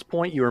that last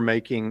point you were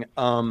making,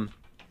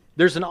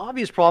 there's an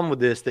obvious problem with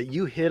this that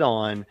you hit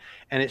on,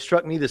 and it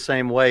struck me the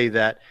same way.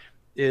 That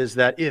is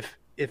that if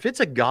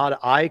it's a God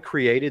I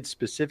created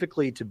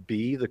specifically to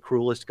be the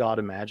cruelest God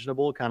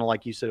imaginable, kind of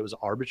like you said it was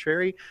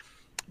arbitrary,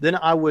 then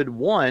I would,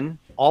 one,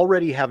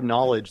 already have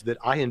knowledge that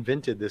I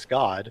invented this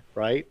God,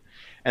 right?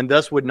 And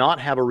thus would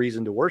not have a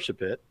reason to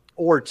worship it.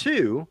 Or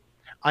two,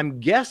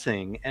 I'm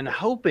guessing and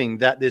hoping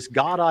that this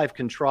God I've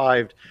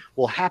contrived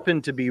will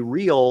happen to be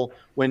real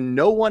when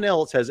no one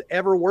else has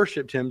ever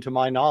worshiped him to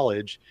my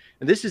knowledge.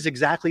 And this is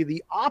exactly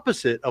the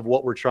opposite of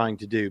what we're trying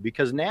to do,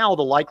 because now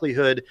the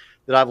likelihood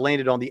that I've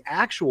landed on the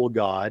actual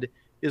God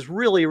is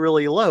really,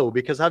 really low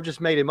because I've just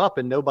made him up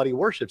and nobody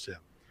worships him.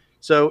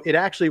 So it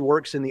actually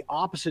works in the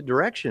opposite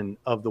direction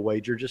of the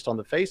wager, just on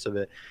the face of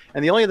it.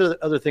 And the only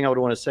other thing I would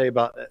want to say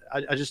about,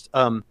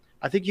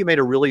 I think you made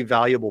a really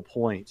valuable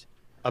point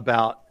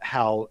about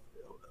how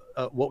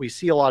what we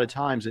see a lot of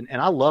times, and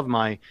I love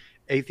my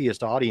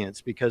atheist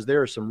audience, because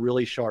there are some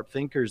really sharp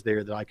thinkers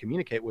there that I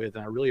communicate with,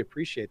 and I really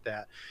appreciate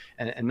that.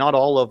 And not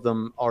all of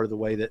them are the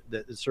way that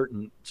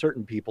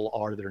certain people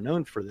are that are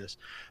known for this.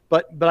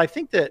 But I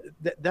think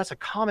that's a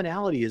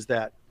commonality, is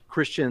that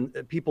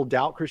people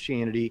doubt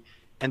Christianity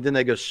and then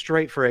they go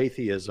straight for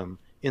atheism.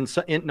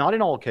 Not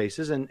in all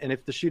cases, and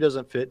if the shoe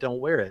doesn't fit, don't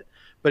wear it.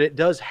 But it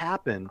does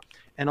happen.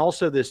 And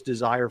also this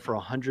desire for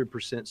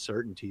 100%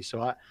 certainty.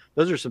 So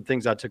those are some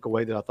things I took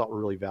away that I thought were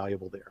really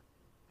valuable there.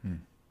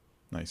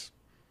 Nice.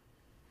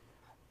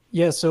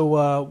 Yeah,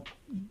 so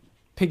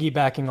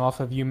piggybacking off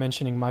of you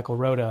mentioning Michael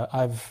Rota,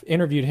 I've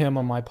interviewed him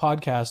on my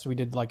podcast. We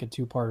did like a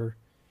 2-parter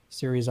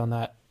series on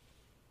that,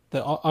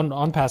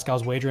 on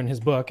Pascal's Wager in his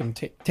book,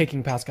 and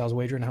taking Pascal's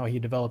Wager and how he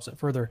develops it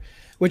further,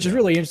 which is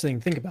really interesting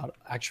to think about,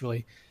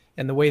 actually.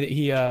 And the way that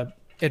he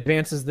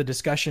advances the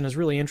discussion is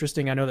really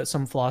interesting. I know that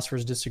some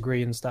philosophers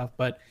disagree and stuff,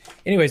 but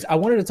anyways, I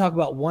wanted to talk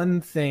about one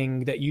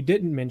thing that you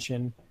didn't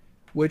mention,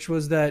 which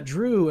was that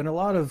Drew and a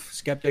lot of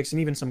skeptics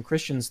and even some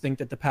Christians think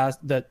that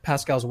that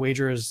Pascal's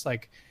Wager is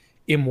like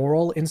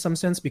immoral in some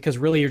sense, because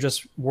really you're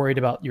just worried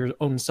about your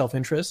own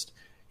self-interest.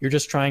 You're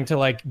just trying to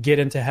like get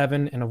into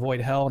heaven and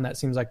avoid hell, and that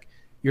seems like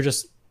you're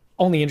just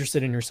only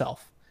interested in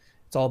yourself.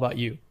 It's all about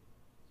you.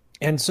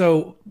 And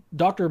so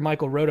Dr.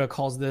 Michael Rota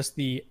calls this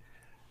the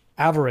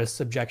avarice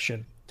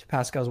objection to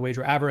Pascal's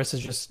Wager. Avarice is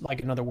just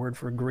like another word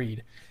for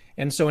greed.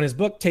 And so in his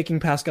book, Taking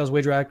Pascal's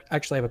Wager, I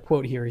actually have a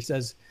quote here. He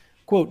says,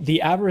 quote,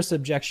 "The avarice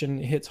objection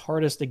hits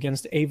hardest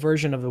against a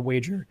version of the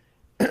wager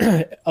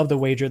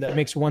that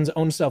makes one's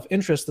own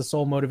self-interest the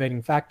sole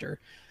motivating factor.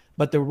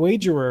 But the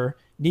wagerer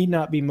need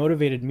not be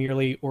motivated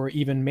merely or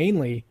even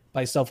mainly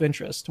by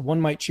self-interest.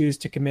 One might choose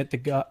to commit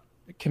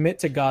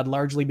to God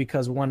largely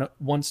because one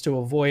wants to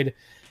avoid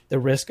the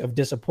risk of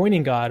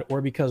disappointing God,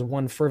 or because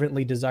one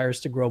fervently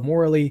desires to grow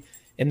morally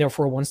and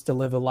therefore wants to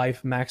live a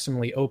life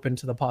maximally open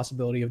to the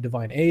possibility of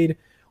divine aid,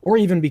 or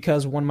even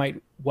because one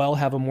might well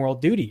have a moral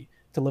duty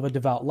to live a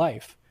devout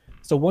life.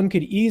 So one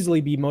could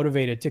easily be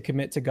motivated to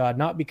commit to God,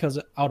 not because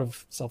out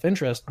of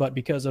self-interest, but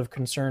because of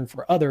concern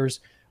for others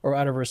or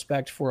out of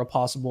respect for a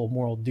possible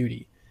moral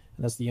duty."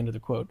 And that's the end of the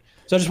quote.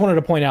 So I just wanted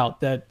to point out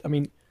that, I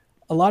mean,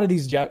 a lot of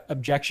these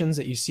objections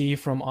that you see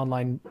from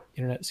online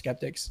internet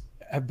skeptics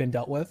have been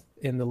dealt with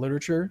in the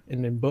literature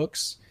and in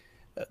books,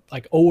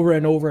 like over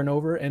and over and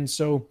over. And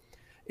so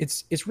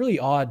it's really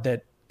odd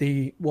that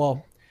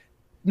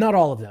not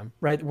all of them,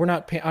 right?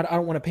 I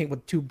don't want to paint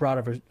with too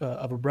broad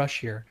of a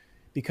brush here,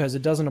 because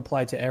it doesn't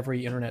apply to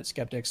every internet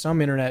skeptic. Some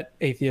internet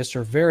atheists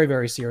are very,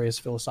 very serious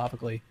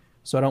philosophically.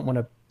 So I don't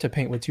want to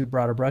paint with too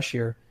broad a brush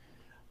here.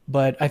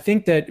 But I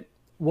think that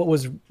what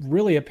was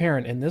really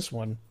apparent in this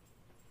one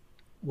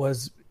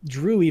was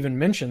Drew even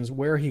mentions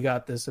where he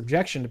got this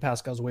objection to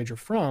Pascal's Wager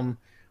from,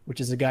 which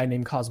is a guy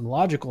named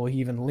Cosmological. He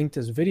even linked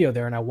his video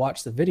there, and I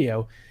watched the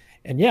video.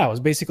 And yeah, it was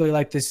basically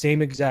like the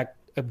same exact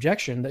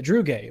objection that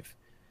Drew gave.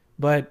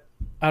 But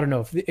I don't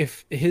know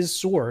if his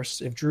source,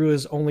 if Drew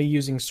is only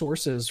using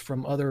sources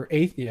from other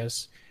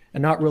atheists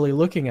and not really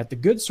looking at the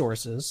good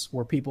sources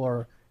where people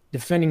are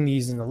defending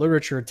these in the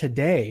literature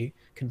today,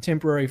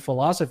 contemporary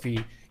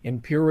philosophy in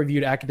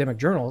peer-reviewed academic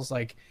journals,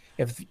 like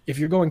if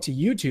you're going to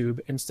YouTube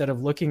instead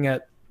of looking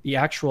at the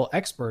actual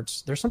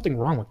experts, there's something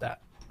wrong with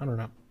that. I don't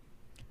know.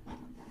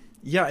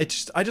 Yeah,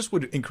 I just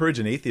would encourage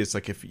an atheist,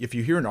 like if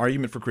you hear an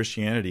argument for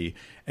Christianity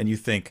and you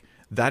think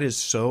that is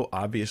so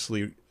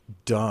obviously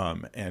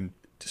dumb and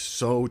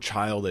so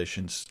childish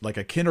and like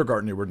a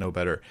kindergartner would know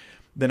better,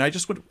 then I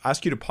just would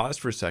ask you to pause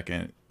for a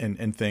second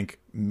and think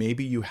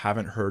maybe you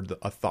haven't heard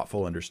a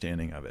thoughtful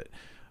understanding of it.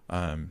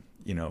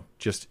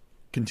 Just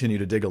continue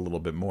to dig a little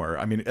bit more.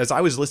 I mean, as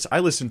I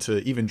listened to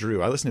even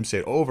Drew, I listened to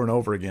him say it over and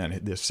over again,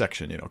 this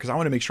section, because I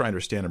want to make sure I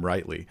understand him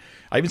rightly.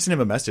 I even sent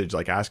him a message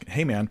like asking,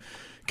 "Hey man,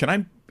 can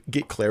I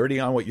get clarity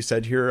on what you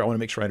said here? I want to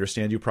make sure I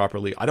understand you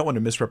properly. I don't want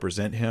to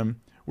misrepresent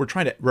him. We're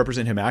trying to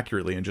represent him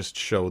accurately and just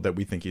show that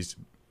we think he's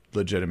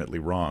legitimately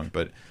wrong,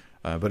 but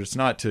it's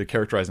not to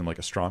characterize him like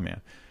a straw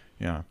man."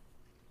 Yeah.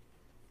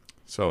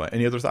 So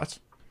any other thoughts?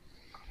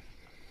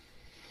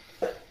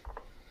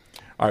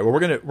 All right, well,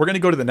 we're gonna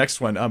go to the next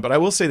one, but I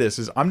will say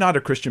this: I'm not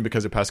a Christian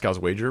because of Pascal's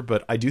Wager,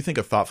 but I do think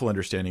a thoughtful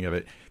understanding of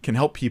it can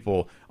help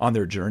people on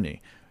their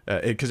journey,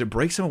 because it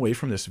breaks them away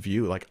from this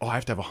view like, oh, I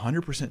have to have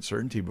 100%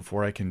 certainty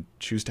before I can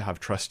choose to have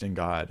trust in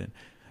God, and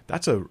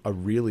that's a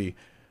really,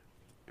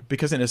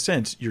 because in a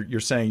sense you're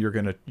saying you're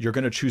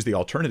gonna choose the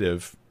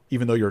alternative,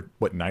 even though you're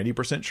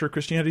 90% sure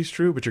Christianity is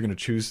true, but you're gonna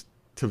choose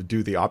to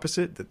do the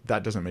opposite.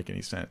 That doesn't make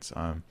any sense.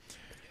 And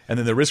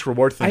then the risk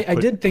reward thing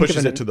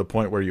pushes it to the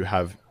point where you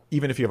have,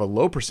 even if you have a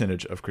low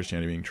percentage of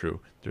Christianity being true,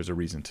 there's a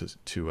reason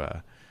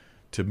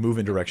to move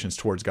in directions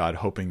towards God,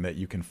 hoping that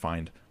you can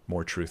find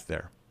more truth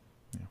there.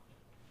 Yeah.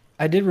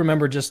 I did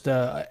remember just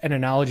an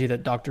analogy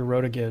that Dr.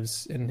 Rota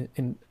gives, and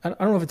I don't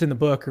know if it's in the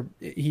book or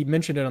he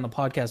mentioned it on the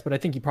podcast, but I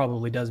think he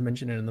probably does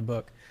mention it in the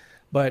book.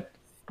 But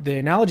the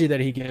analogy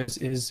that he gives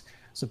is,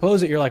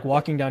 suppose that you're like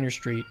walking down your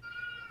street,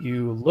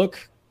 you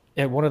look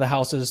at one of the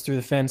houses through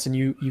the fence, and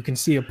you can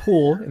see a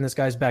pool in this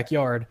guy's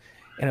backyard.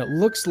 and it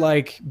looks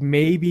like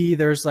maybe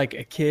there's like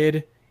a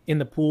kid in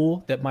the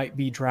pool that might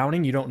be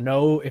drowning. You don't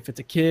know if it's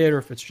a kid or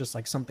if it's just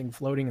like something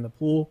floating in the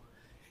pool.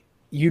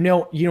 You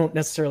don't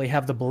necessarily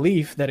have the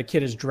belief that a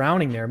kid is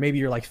drowning there. Maybe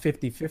you're like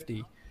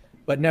 50-50.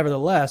 But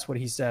nevertheless, what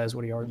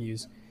he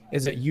argues,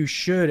 is that you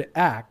should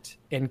act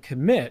and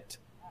commit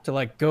to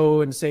like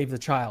go and save the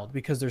child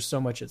because there's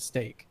so much at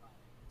stake.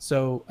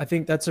 So I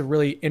think that's a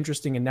really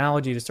interesting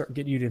analogy to start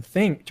get you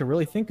to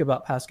really think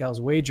about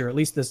Pascal's wager, at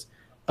least this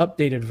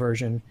updated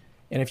version.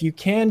 And if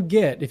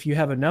you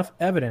have enough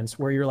evidence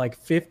where you're like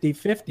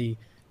 50-50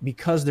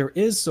 because there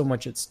is so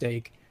much at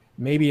stake,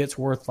 maybe it's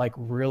worth like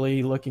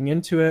really looking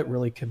into it,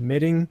 really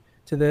committing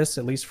to this,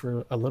 at least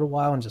for a little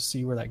while, and just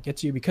see where that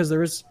gets you, because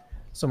there is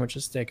so much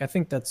at stake. I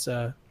think that's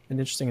an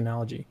interesting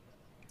analogy.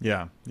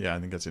 Yeah, I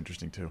think that's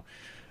interesting too.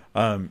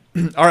 All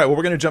right, well,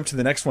 we're going to jump to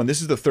the next one.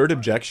 This is the third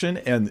objection,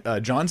 and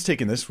John's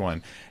taking this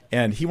one,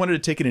 and he wanted to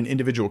take it in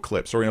individual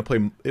clips. So we're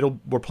going to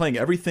we're playing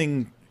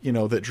everything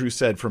that Drew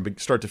said from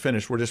start to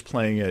finish. We're just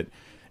playing it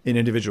in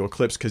individual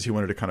clips because he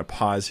wanted to kind of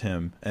pause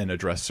him and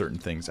address certain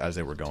things as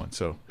they were going.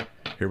 So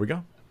here we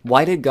go.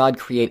 Why did God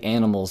create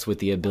animals with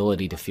the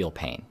ability to feel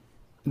pain?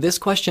 This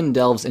question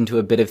delves into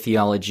a bit of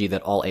theology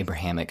that all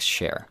Abrahamics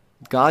share.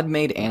 God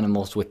made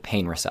animals with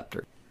pain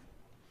receptors.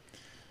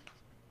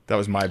 That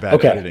was my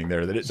bad editing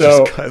there. That it so,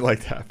 just cut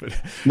like that. But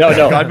no.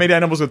 God made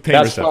animals with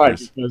pain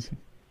receptors.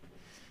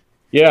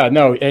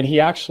 And he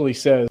actually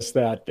says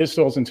that this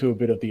goes into a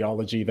bit of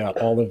theology that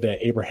all of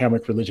the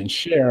Abrahamic religions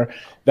share,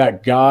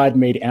 that God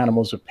made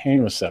animals with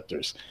pain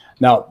receptors.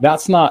 Now,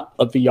 that's not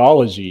a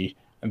theology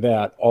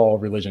that all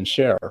religions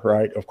share,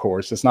 right? Of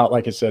course, it's not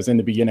like it says in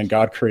the beginning,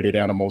 God created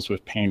animals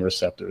with pain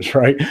receptors,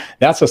 right?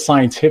 That's a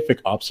scientific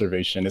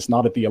observation. It's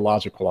not a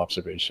theological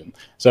observation.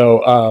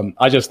 So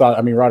I just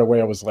thought, right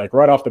away, I was like,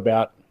 right off the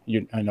bat,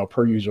 I know,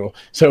 per usual.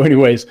 So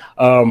anyways,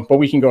 but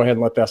we can go ahead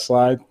and let that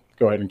slide.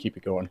 Go ahead and keep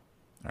it going.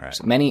 All right.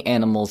 So many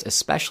animals,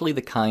 especially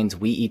the kinds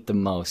we eat the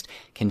most,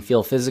 can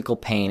feel physical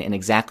pain in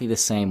exactly the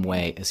same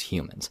way as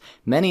humans.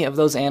 Many of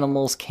those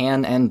animals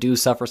can and do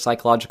suffer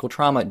psychological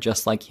trauma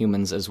just like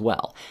humans as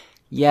well.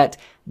 Yet,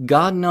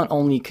 God not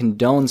only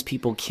condones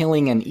people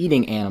killing and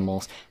eating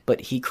animals,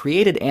 but he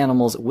created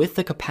animals with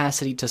the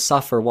capacity to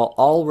suffer while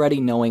already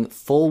knowing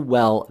full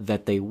well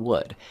that they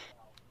would.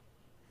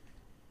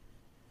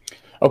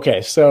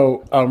 Okay,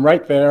 so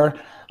right there,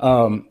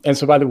 and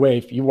so by the way,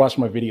 if you watch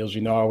my videos,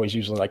 I always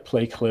usually like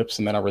play clips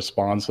and then I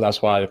respond. So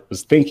that's why I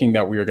was thinking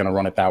that we were going to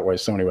run it that way.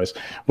 So anyways,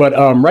 but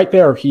right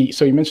there, he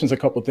mentions a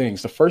couple of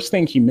things. The first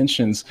thing he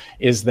mentions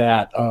is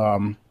that,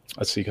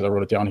 let's see, because I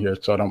wrote it down here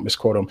so I don't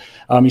misquote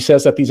him. He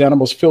says that these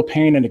animals feel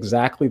pain in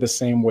exactly the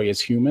same way as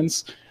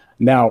humans.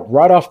 Now,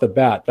 right off the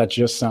bat, that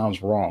just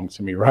sounds wrong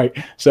to me, right?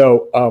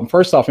 So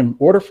first off, in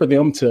order for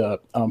them to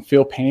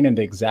feel pain in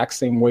the exact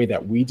same way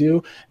that we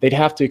do, they'd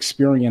have to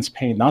experience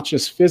pain, not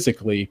just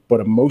physically,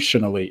 but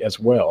emotionally as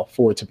well,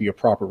 for it to be a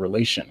proper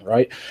relation,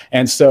 right?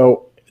 And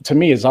so to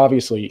me, it's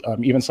obviously,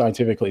 even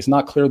scientifically, it's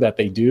not clear that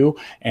they do.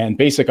 And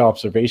basic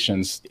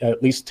observations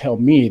at least tell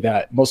me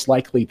that most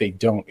likely they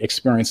don't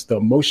experience the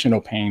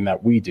emotional pain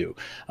that we do.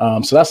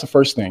 So that's the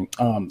first thing.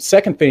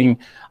 Second thing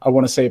I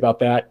want to say about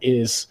that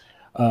is,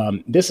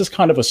 this is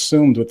kind of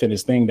assumed within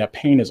his thing that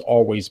pain is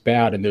always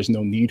bad and there's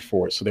no need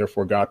for it. So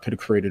therefore, God could have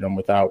created them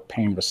without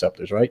pain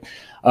receptors, right?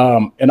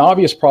 An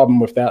obvious problem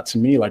with that to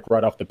me, like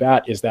right off the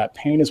bat, is that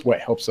pain is what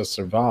helps us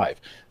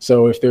survive.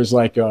 So if there's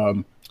like,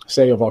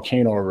 say a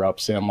volcano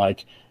erupts and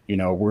like,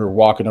 we're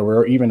walking over,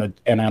 or even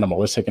an animal,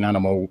 let's take an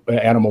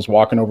animal's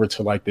walking over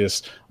to like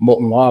this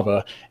molten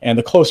lava. And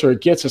the closer it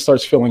gets, it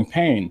starts feeling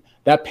pain.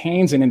 That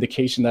pain's an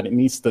indication that it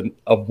needs to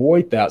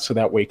avoid that so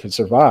that way it can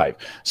survive.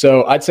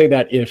 So I'd say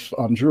that if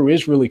Drew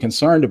is really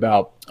concerned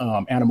about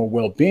animal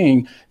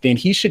well-being, then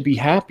he should be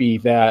happy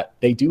that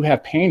they do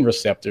have pain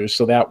receptors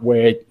so that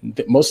way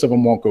most of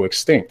them won't go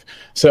extinct.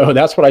 So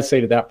that's what I'd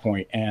say to that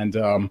point.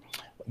 And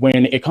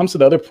when it comes to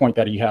the other point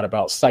that he had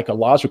about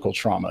psychological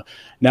trauma,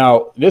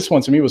 now this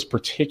one to me was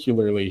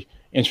particularly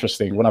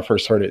interesting when I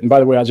first heard it. And by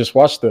the way, I just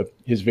watched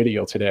his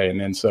video today,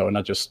 and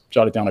I just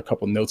jotted down a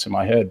couple notes in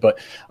my head. But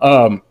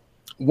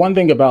one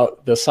thing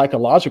about the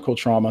psychological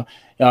trauma,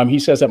 he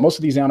says that most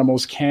of these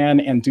animals can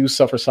and do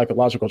suffer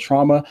psychological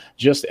trauma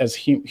just as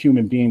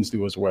human beings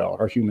do as well,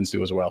 or humans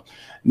do as well.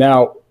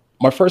 Now,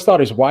 my first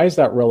thought is, why is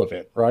that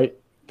relevant, right?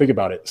 Think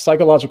about it.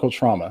 Psychological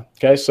trauma.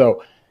 Okay,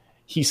 so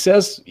he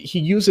says he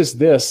uses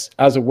this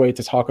as a way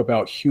to talk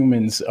about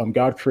humans,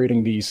 God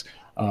creating these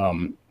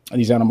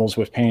animals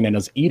with pain and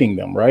us eating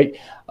them, right?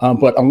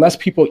 But unless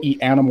people eat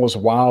animals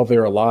while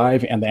they're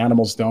alive and the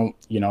animals don't,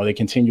 they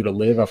continue to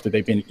live after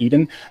they've been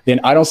eaten, then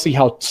I don't see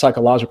how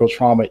psychological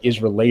trauma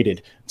is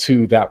related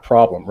to that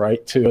problem,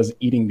 right? To us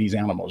eating these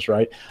animals,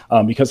 right?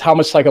 Because how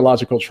much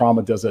psychological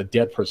trauma does a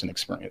dead person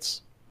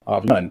experience?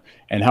 None.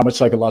 And how much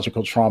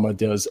psychological trauma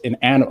does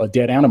a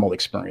dead animal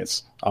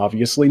experience?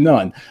 Obviously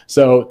none.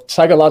 So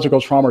psychological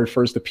trauma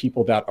refers to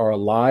people that are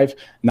alive,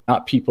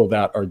 not people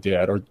that are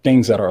dead, or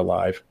things that are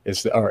alive,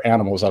 or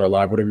animals that are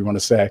alive, whatever you want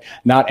to say,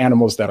 not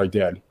animals that are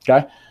dead.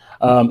 Okay.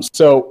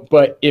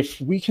 But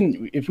if we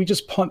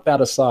just punt that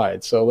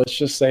aside, so let's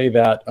just say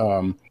that,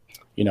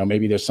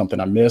 maybe there's something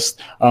I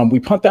missed. We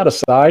punt that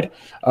aside,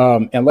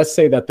 and let's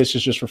say that this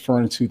is just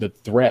referring to the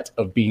threat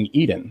of being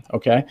eaten.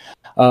 Okay,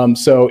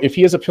 so if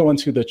he is appealing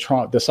to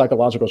the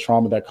psychological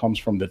trauma that comes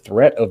from the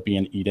threat of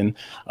being eaten,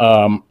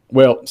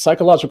 well,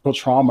 psychological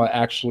trauma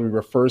actually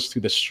refers to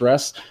the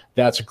stress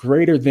that's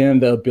greater than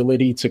the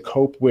ability to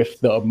cope with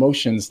the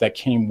emotions that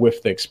came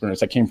with the experience,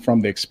 that came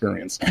from the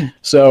experience.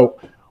 So,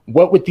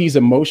 what would these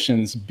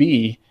emotions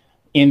be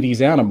in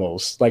these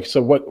animals? Like,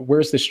 so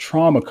where's this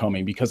trauma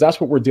coming? Because that's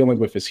what we're dealing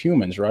with as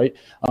humans, right?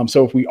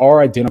 So if we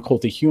are identical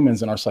to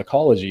humans in our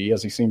psychology,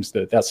 as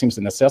that seems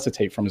to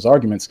necessitate from his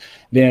arguments,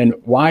 then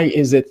why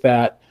is it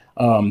that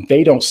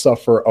they don't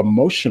suffer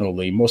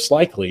emotionally, most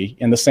likely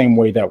in the same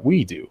way that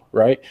we do,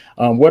 right?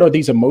 What are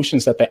these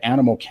emotions that the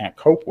animal can't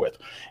cope with?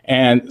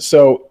 And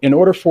so in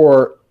order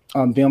for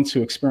them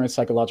to experience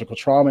psychological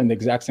trauma in the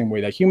exact same way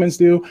that humans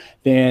do,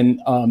 then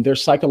their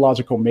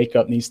psychological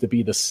makeup needs to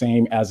be the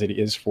same as it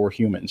is for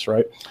humans,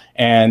 right?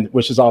 And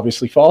which is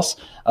obviously false.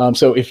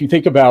 So if you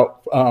think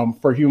about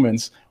for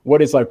humans,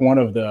 what is like one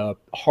of the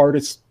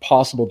hardest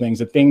possible things,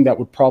 the thing that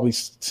would probably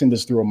send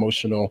us through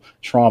emotional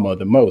trauma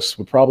the most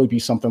would probably be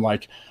something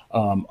like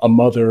a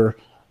mother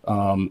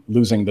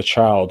losing the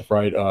child,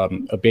 right?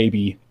 A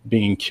baby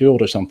being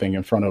killed or something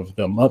in front of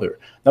the mother.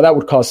 Now that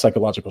would cause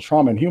psychological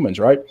trauma in humans,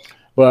 right?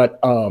 But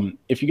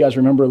if you guys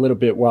remember a little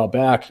bit while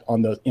back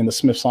in the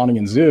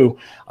Smithsonian Zoo,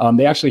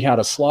 they actually had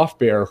a sloth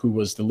bear who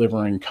was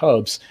delivering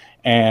cubs,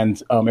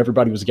 and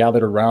everybody was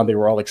gathered around. They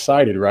were all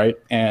excited, right?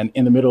 And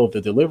in the middle of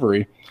the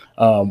delivery,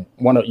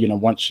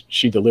 once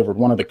she delivered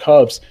one of the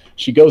cubs,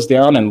 she goes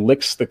down and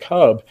licks the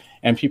cub.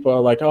 And people are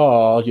like,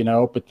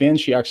 oh, but then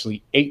she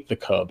actually ate the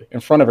cub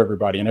in front of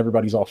everybody, and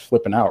everybody's all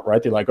flipping out,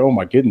 right? They're like, oh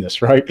my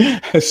goodness, right?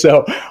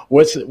 So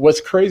what's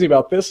crazy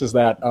about this is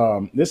that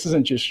this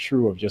isn't just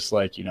true of just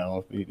like,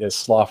 this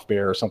sloth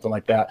bear or something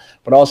like that,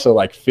 but also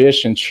like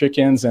fish and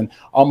chickens, and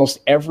almost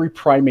every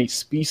primate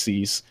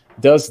species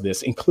does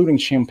this, including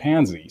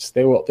chimpanzees.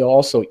 They'll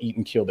also eat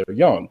and kill their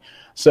young.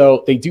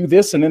 So they do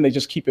this, and then they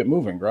just keep it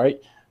moving, right?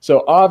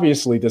 So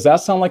obviously, does that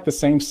sound like the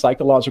same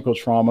psychological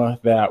trauma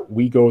that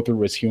we go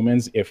through as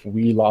humans if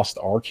we lost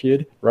our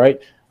kid,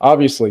 right?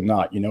 Obviously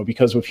not,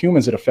 because with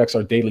humans, it affects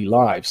our daily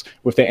lives.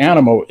 With the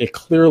animal, it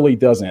clearly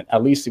doesn't.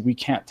 At least we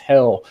can't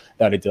tell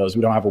that it does.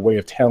 We don't have a way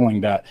of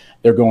telling that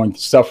they're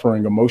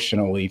suffering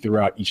emotionally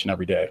throughout each and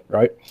every day,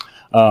 right?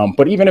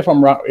 But even if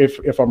I'm wrong,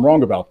 if I'm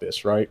wrong about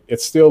this, right,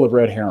 it's still a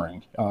red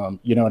herring.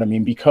 You know what I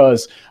mean?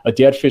 Because a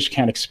dead fish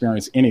can't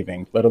experience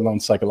anything, let alone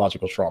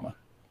psychological trauma.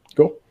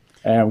 Cool.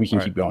 And we can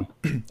keep going.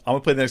 I'm going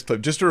to play the next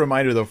clip. Just a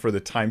reminder, though, for the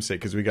time's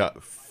sake, because we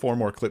got 4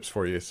 more clips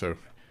for you, so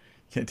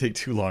can't take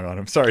too long on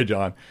them. Sorry,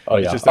 John. Oh,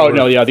 yeah. These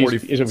will be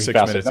 46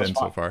 minutes in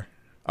so far.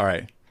 All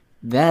right.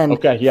 Then,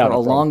 for a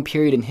long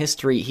period in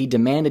history, he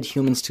demanded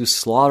humans to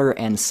slaughter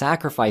and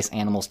sacrifice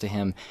animals to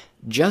him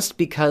just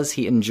because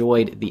he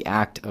enjoyed the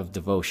act of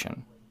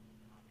devotion.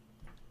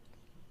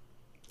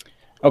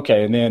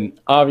 Okay, and then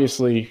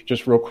obviously,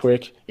 just real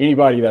quick,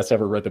 anybody that's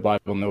ever read the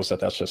Bible knows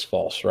that that's just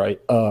false, right?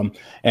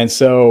 And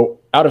so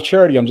out of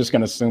charity, I'm just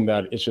going to assume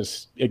that it's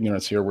just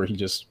ignorance here where he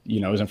just,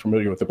 isn't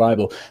familiar with the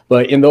Bible.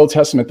 But in the Old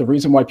Testament, the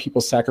reason why people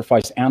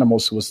sacrificed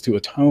animals was to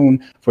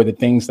atone for the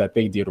things that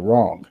they did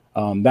wrong.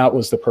 That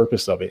was the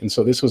purpose of it. And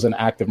so this was an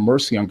act of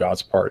mercy on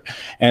God's part.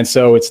 And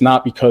so it's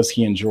not because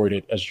he enjoyed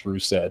it, as Drew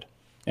said.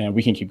 And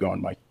we can keep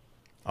going, Mike.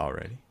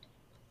 Alrighty.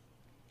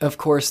 Of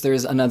course,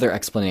 there's another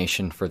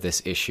explanation for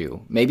this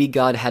issue. Maybe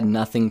God had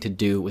nothing to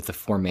do with the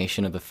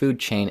formation of the food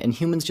chain, and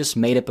humans just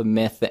made up a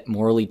myth that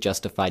morally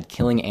justified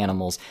killing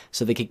animals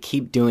so they could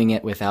keep doing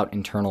it without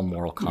internal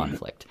moral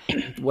conflict.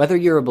 Whether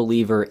you're a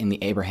believer in the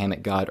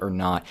Abrahamic God or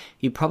not,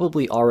 you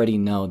probably already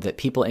know that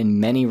people in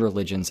many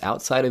religions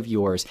outside of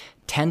yours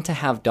tend to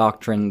have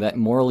doctrine that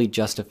morally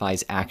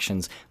justifies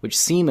actions which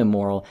seem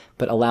immoral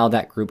but allow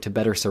that group to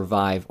better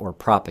survive or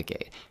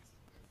propagate.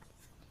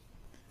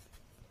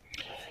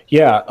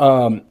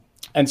 Yeah,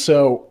 and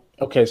so,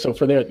 okay, so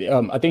for there,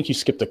 I think you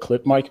skipped a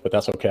clip, Mike, but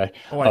that's okay.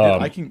 Oh,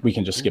 I did. We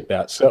can just skip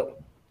that. So,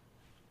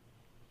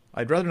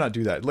 I'd rather not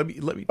do that. Let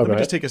me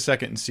just take a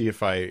second and see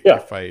if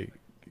I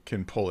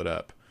can pull it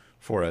up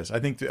for us. I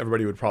think that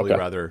everybody would probably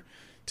rather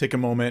take a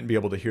moment and be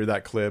able to hear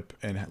that clip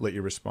and let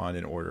you respond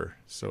in order.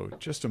 So,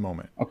 just a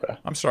moment. Okay.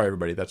 I'm sorry,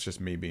 everybody. That's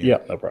just me being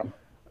no problem.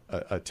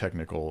 A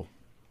technical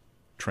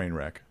train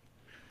wreck.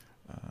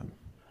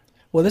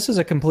 Well, this is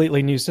a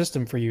completely new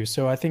system for you,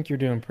 so I think you're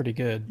doing pretty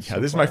good. Yeah,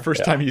 this is my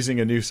first time using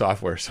a new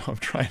software, so I'm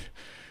trying.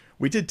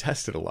 We did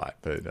test it a lot,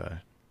 but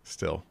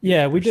still.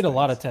 Yeah, we did a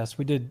lot of tests.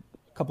 We did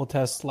a couple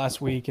tests last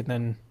week and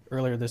then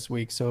earlier this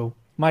week. So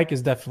Mike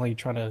is definitely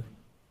trying to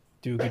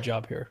do a good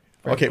job here.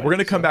 Okay, we're going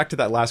to come back to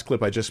that last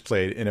clip I just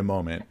played in a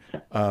moment.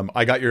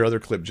 I got your other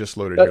clip just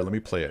loaded here. Let me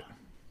play it.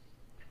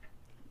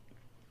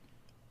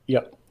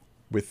 Yep.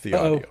 With the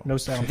audio. No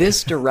sound.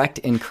 This direct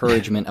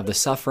encouragement of the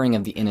suffering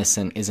of the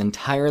innocent is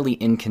entirely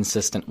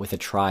inconsistent with a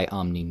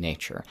tri-omni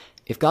nature.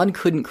 If God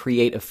couldn't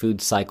create a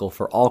food cycle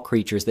for all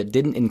creatures that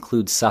didn't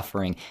include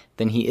suffering,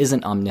 then he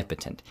isn't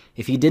omnipotent.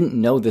 If he didn't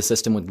know the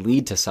system would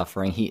lead to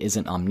suffering, he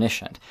isn't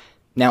omniscient.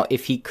 Now,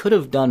 if he could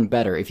have done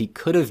better, if he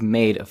could have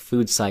made a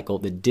food cycle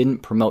that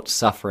didn't promote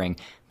suffering,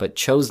 but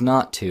chose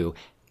not to,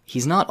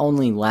 he's not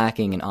only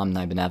lacking in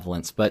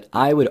omnibenevolence, but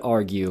I would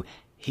argue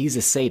he's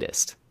a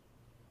sadist.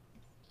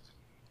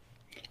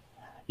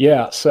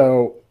 Yeah,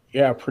 so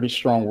pretty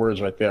strong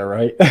words right there,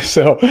 right?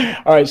 So,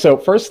 all right. So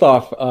first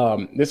off,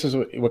 this is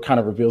what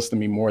kind of reveals to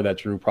me more that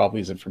Drew probably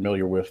isn't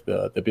familiar with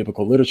the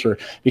biblical literature,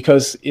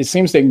 because it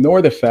seems to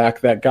ignore the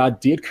fact that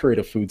God did create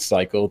a food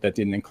cycle that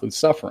didn't include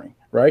suffering,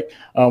 right?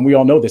 We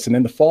all know this. And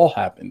then the fall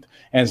happened.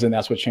 And then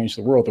that's what changed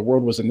the world. The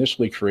world was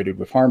initially created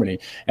with harmony.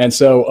 And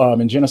so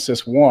in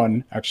Genesis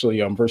 1,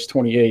 actually, verse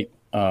 28,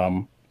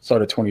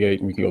 start at 28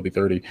 and we can go to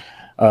 30.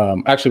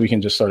 Actually, we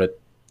can just start at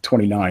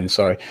 29,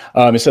 sorry.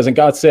 It says, and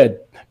God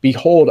said,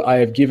 behold, I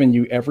have given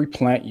you every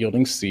plant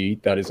yielding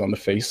seed that is on the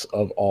face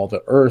of all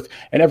the earth,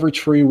 and every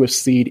tree with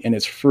seed in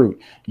its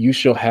fruit. You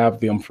shall have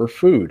them for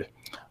food.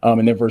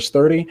 And then verse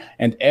 30,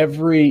 and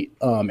every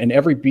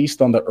beast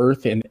on the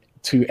earth, and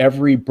to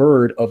every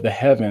bird of the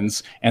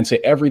heavens, and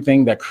to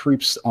everything that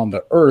creeps on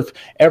the earth,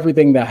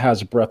 everything that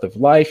has breath of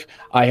life,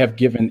 I have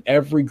given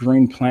every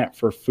green plant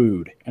for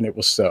food. And it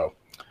was so.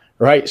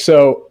 Right?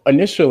 So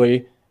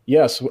initially,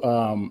 yes,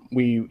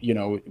 we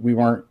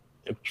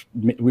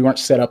weren't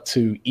set up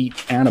to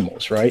eat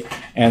animals, right?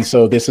 And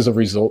so this is a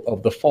result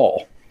of the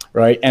fall,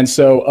 right? And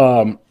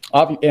so,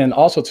 and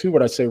also too,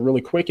 what I'd say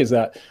really quick is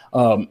that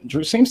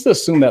Drew seems to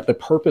assume that the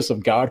purpose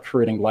of God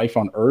creating life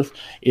on earth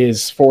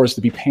is for us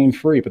to be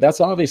pain-free, but that's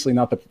obviously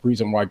not the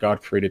reason why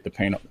God created us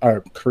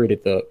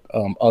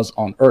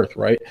on earth,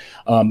 right?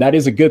 That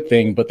is a good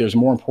thing, but there's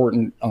more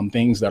important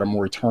things that are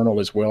more eternal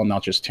as well,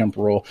 not just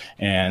temporal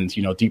and,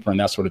 deeper and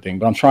that sort of thing.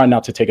 But I'm trying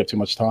not to take up too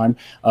much time.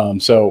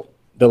 So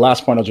the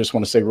last point I just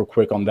want to say real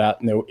quick on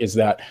that note is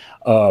that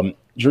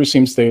Drew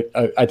seems to,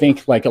 I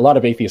think like a lot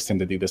of atheists tend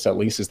to do this at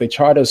least, is they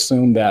try to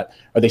assume that,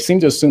 or they seem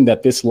to assume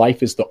that this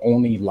life is the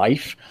only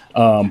life.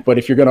 But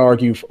if you're going to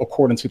argue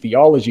according to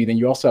theology, then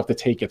you also have to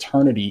take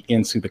eternity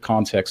into the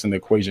context and the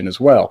equation as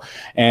well.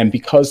 And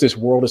because this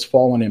world is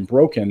fallen and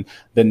broken,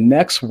 the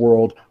next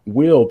world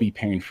will be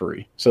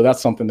pain-free. So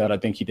that's something that I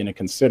think he didn't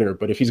consider.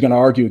 But if he's going to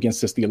argue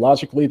against this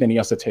theologically, then he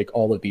has to take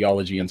all of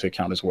theology into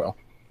account as well.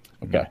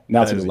 Okay,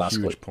 now to the last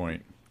huge clip.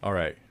 point. All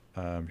right.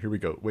 Here we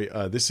go. Wait,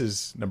 this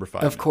is number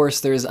 5. Of course,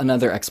 there's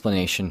another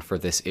explanation for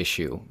this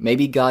issue.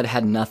 Maybe God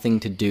had nothing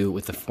to do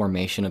with the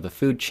formation of the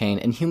food chain,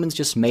 and humans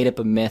just made up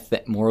a myth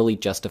that morally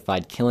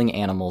justified killing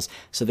animals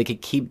so they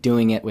could keep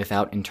doing it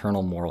without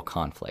internal moral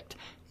conflict.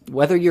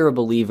 Whether you're a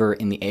believer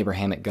in the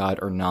Abrahamic God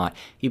or not,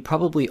 you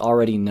probably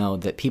already know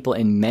that people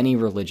in many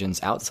religions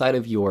outside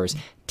of yours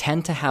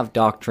tend to have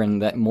doctrine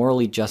that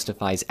morally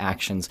justifies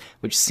actions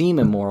which seem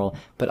immoral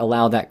but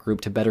allow that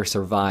group to better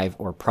survive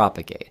or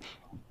propagate.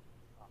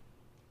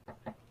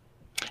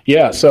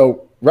 Yeah,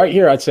 so right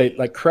here, I'd say,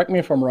 correct me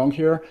if I'm wrong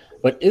here,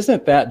 but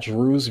isn't that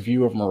Drew's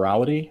view of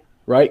morality,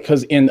 right?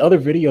 Because in other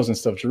videos and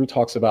stuff, Drew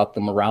talks about the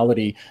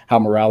morality, how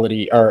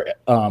morality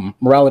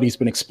has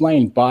been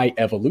explained by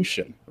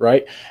evolution,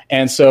 right?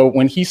 And so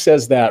when he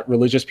says that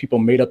religious people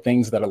made up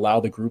things that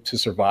allow the group to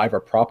survive or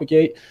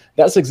propagate,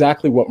 that's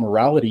exactly what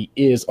morality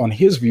is on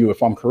his view,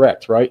 if I'm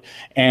correct, right?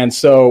 And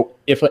so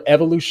if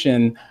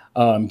evolution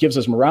gives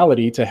us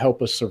morality to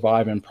help us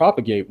survive and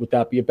propagate, would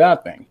that be a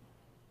bad thing?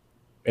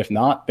 If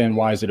not, then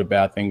why is it a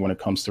bad thing when it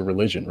comes to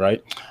religion,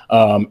 right?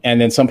 And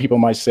then some people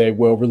might say,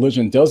 well,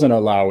 religion doesn't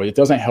allow it. It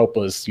doesn't help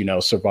us,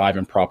 survive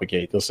and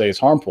propagate. They'll say it's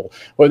harmful.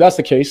 Well, if that's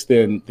the case,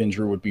 then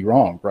Drew would be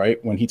wrong, right?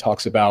 When he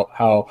talks about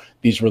how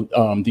these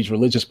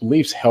religious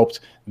beliefs helped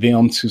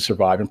them to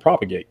survive and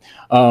propagate.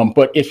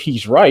 But if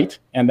he's right,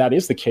 and that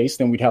is the case,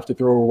 then we'd have to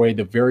throw away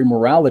the very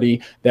morality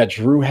that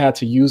Drew had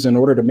to use in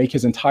order to make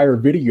his entire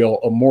video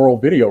a moral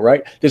video,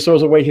 right? This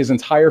throws away his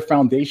entire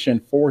foundation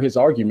for his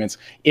arguments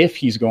if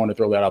he's going to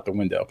throw that out the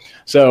window.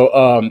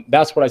 So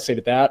that's what I say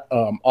to that.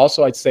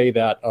 Also, I'd say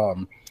that,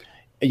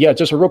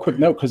 just a real quick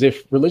note, because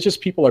if religious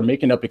people are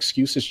making up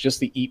excuses just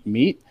to eat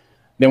meat,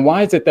 then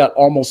why is it that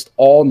almost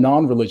all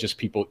non-religious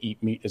people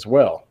eat meat as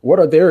well? What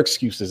are their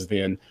excuses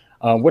then?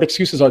 What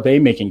excuses are they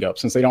making up,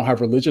 since they don't have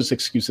religious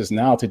excuses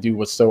now to do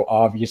what's so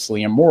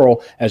obviously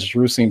immoral, as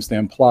Drew seems to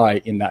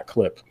imply in that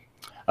clip?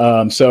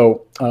 I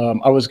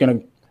was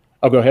going to,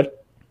 go ahead.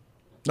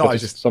 No, it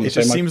just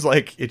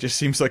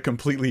seems like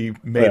completely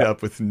made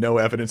up with no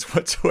evidence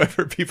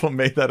whatsoever. People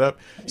made that up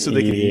so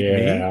they can eat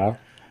meat.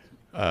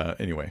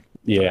 Anyway.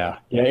 Yeah,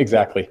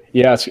 exactly.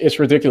 Yeah, it's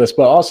ridiculous.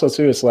 But also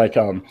too, it's like,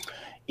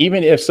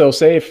 even if so,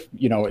 say if,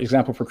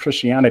 example for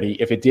Christianity,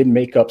 if it did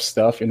make up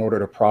stuff in order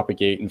to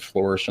propagate and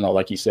flourish and all,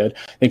 like he said,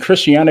 then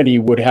Christianity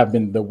would have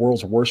been the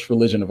world's worst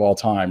religion of all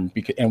time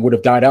and would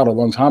have died out a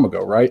long time ago,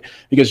 right?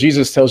 Because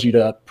Jesus tells you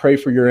to pray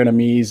for your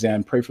enemies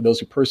and pray for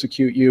those who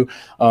persecute you.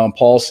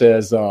 Paul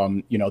says,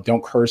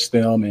 don't curse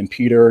them. And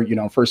Peter,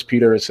 1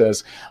 Peter, it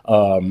says,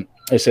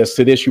 It says,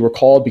 to this you were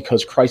called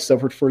because Christ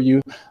suffered for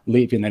you,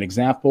 leaving an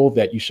example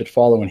that you should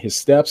follow in his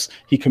steps.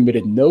 He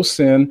committed no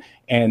sin,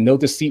 and no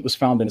deceit was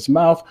found in his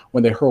mouth.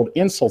 When they hurled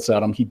insults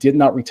at him, he did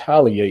not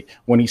retaliate.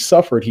 When he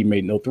suffered, he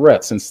made no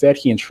threats. Instead,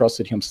 he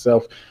entrusted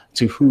himself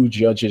to who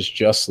judges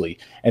justly.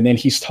 And then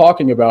he's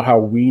talking about how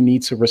we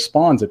need to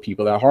respond to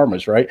people that harm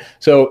us, right?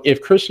 So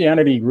if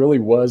Christianity really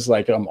was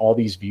like all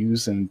these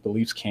views and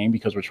beliefs came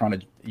because we're trying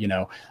to,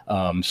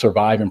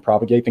 survive and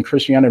propagate, then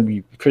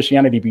Christianity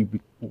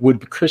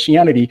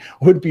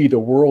would be the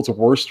world's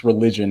worst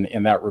religion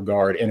in that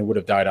regard, and it would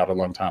have died out a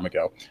long time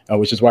ago.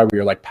 Which is why we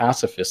are like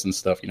pacifists and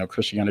stuff.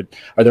 Christianity,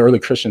 or the early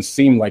Christians,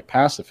 seem like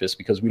pacifists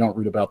because we don't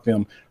read about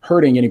them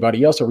hurting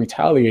anybody else or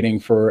retaliating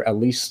for at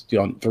least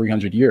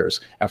 300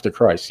 years after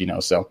Christ.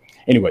 So,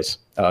 anyways,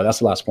 that's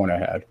the last point I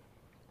had.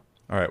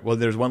 All right. Well,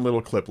 there's one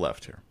little clip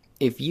left here.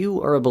 If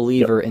you are a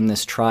believer in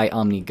this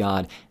tri-omni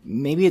God,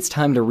 maybe it's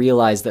time to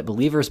realize that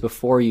believers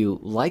before you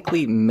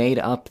likely made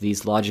up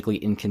these logically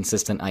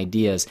inconsistent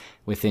ideas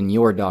within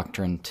your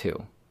doctrine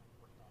too.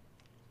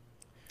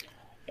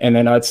 And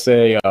then I'd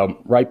say,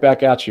 right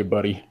back at you,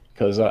 buddy,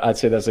 because I'd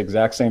say that's the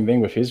exact same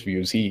thing with his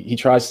views. He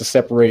tries to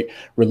separate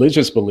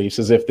religious beliefs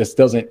as if this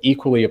doesn't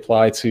equally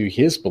apply to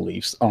his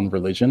beliefs on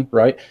religion,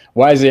 right?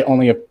 Why is it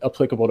only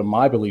applicable to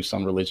my beliefs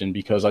on religion?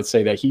 Because I'd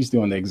say that he's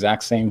doing the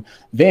exact same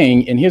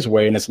thing in his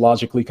way, and it's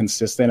logically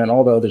consistent, and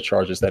all the other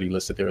charges that he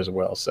listed there as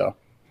well. So,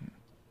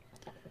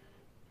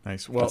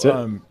 nice. Well,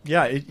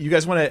 you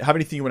guys want to have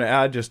anything you want to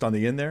add just on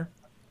the end there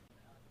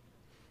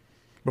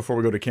before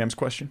we go to Cam's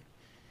question?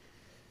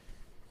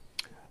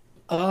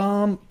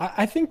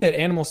 I think that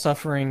animal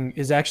suffering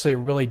is actually a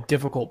really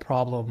difficult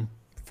problem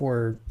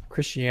for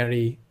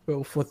Christianity,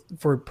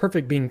 for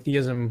perfect being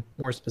theism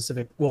more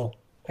specific. Well,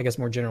 I guess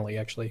more generally,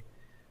 actually.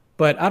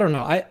 But I don't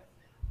know.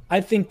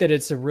 I think that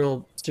it's a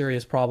real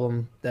serious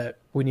problem that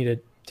we need to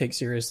take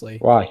seriously.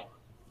 Why?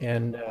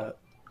 And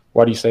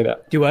why do you say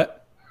that? Do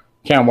what?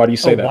 Cam, why do you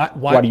say that?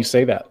 Why do you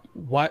say that?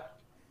 What?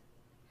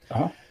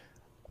 Uh-huh.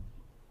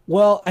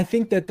 Well, I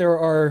think that there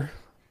are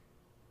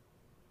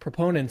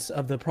proponents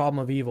of the problem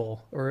of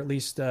evil, or at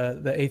least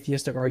the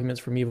atheistic arguments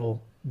from evil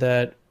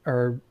that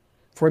are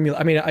formula.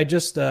 I mean, I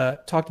just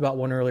talked about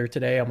one earlier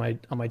today on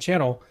my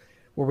channel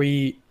where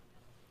we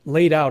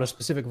laid out a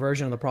specific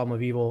version of the problem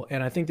of evil,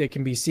 and I think they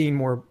can be seen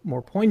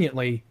more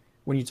poignantly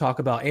when you talk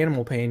about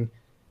animal pain,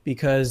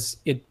 because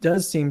it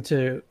does seem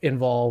to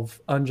involve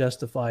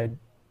unjustified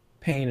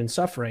pain and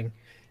suffering.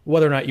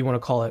 Whether or not you want to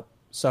call it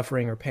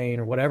suffering or pain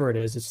or whatever it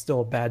is, it's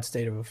still a bad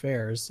state of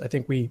affairs. I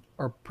think we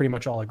are pretty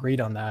much all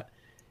agreed on that.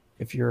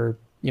 If you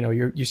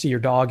see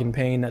your dog in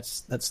pain,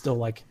 that's still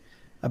like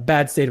a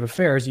bad state of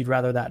affairs. You'd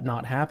rather that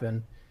not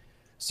happen.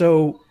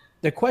 So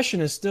the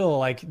question is still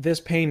like this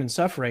pain and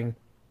suffering,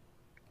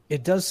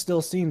 it does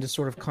still seem to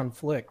sort of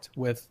conflict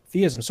with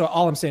theism. So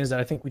all I'm saying is that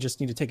I think we just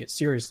need to take it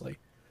seriously.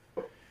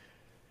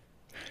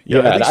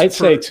 Yeah, I'd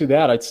say to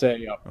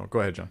that, go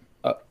ahead, John.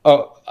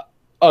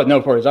 No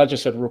worries. I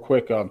just said real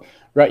quick.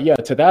 Right. Yeah.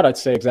 To that, I'd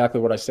say exactly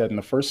what I said in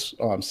the first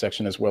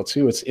section as well,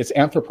 too. It's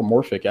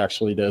anthropomorphic,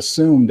 actually, to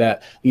assume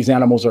that these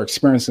animals are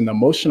experiencing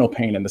emotional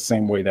pain in the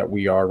same way that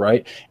we are.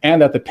 Right.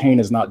 And that the pain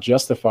is not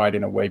justified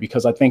in a way,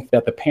 because I think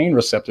that the pain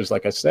receptors,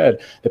 like I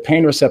said, the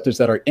pain receptors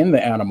that are in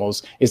the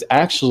animals is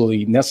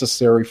actually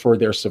necessary for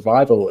their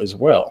survival as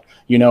well.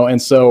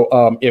 And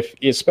so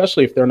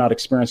especially if they're not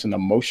experiencing the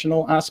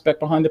emotional aspect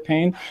behind the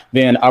pain,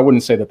 then I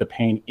wouldn't say that the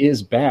pain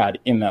is bad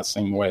in that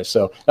same way.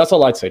 So that's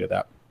all I'd say to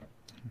that.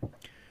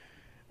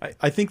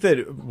 I think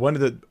that one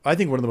of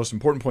the most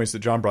important points that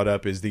John brought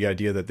up is the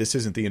idea that this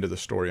isn't the end of the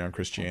story on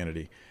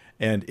Christianity,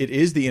 and it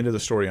is the end of the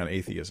story on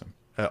atheism.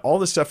 All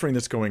the suffering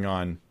that's going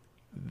on,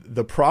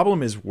 the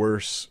problem is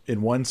worse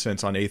in one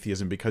sense on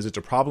atheism because it's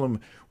a problem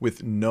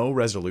with no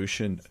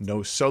resolution,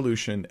 no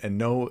solution, and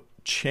no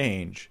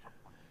change.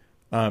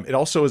 It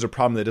also is a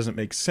problem that doesn't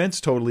make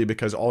sense totally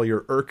because all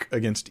your irk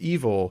against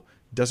evil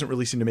doesn't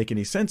really seem to make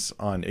any sense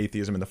on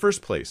atheism in the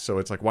first place. So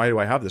it's like, why do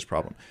I have this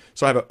problem?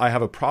 So I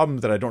have a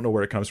problem that I don't know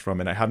where it comes from,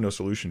 and I have no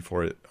solution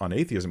for it on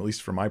atheism, at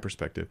least from my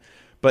perspective.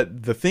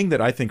 But the thing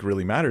that I think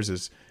really matters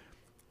is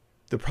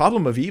the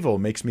problem of evil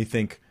makes me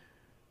think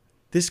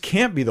this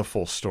can't be the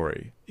full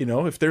story.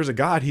 If there's a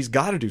God, he's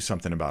got to do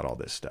something about all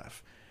this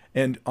stuff.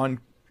 And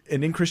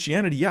in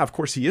Christianity, yeah, of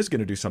course he is going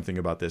to do something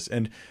about this.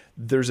 And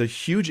there's a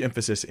huge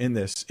emphasis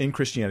in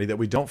Christianity that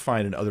we don't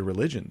find in other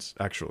religions,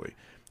 actually.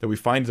 That we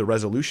find the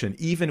resolution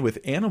even with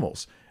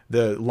animals.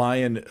 The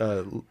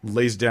lion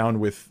lays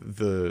down with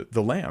the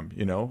lamb,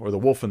 or the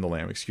wolf and the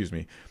lamb. Excuse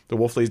me. The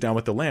wolf lays down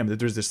with the lamb. That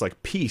there's this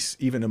like peace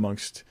even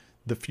amongst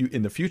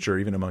in the future,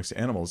 even amongst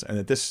animals, and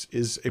that this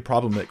is a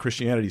problem that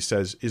Christianity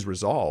says is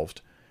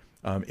resolved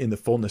in the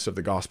fullness of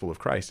the gospel of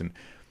Christ. And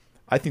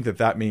I think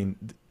that means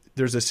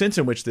there's a sense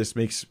in which this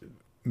makes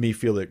me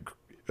feel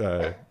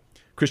that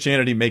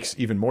Christianity makes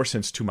even more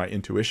sense to my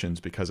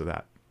intuitions because of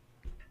that.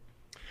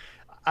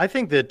 I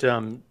think that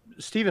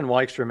Stephen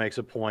Weichster makes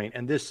a point,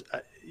 and this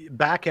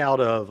back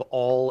out of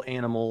all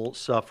animal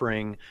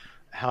suffering,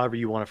 however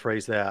you want to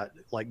phrase that,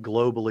 like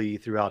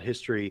globally throughout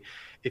history,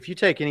 if you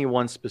take any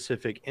one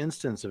specific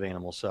instance of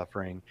animal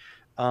suffering,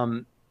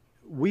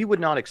 we would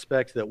not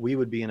expect that we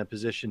would be in a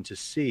position to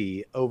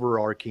see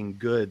overarching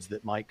goods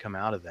that might come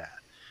out of that.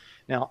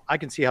 Now, I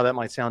can see how that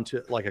might sound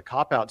like a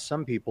cop-out to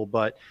some people,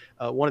 but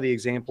one of the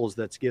examples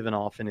that's given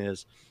often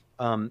is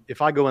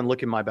if I go and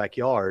look in my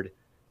backyard,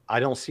 I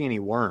don't see any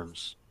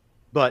worms,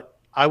 but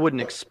I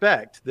wouldn't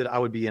expect that I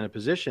would be in a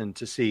position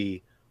to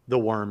see the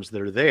worms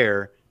that are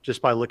there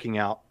just by looking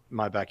out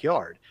my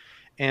backyard.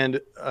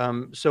 And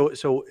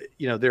so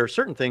there are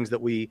certain things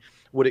that we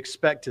would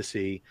expect to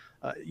see.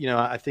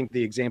 I think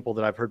the example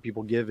that I've heard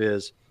people give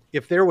is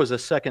if there was a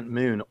second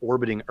moon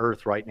orbiting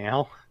Earth right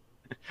now,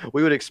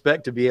 we would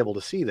expect to be able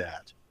to see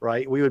that,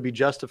 right? We would be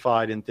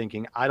justified in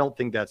thinking, I don't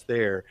think that's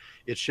there.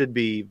 It should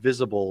be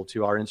visible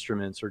to our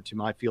instruments or to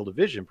my field of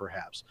vision,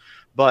 perhaps.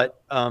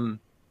 But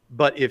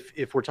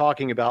if we're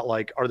talking about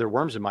like, are there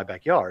worms in my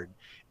backyard?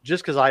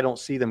 Just because I don't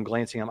see them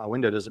glancing out my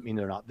window doesn't mean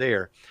they're not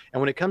there. And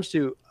when it comes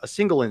to a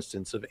single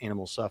instance of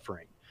animal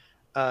suffering,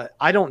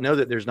 I don't know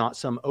that there's not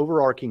some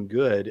overarching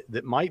good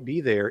that might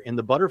be there in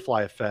the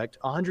butterfly effect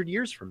 100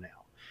 years from now.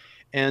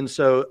 And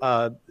so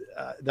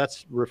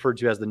that's referred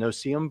to as the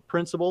no-see-em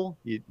principle.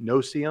 You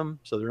no-see them,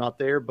 so they're not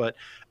there. But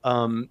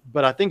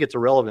I think it's a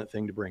relevant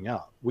thing to bring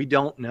up. We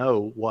don't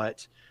know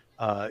what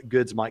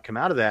goods might come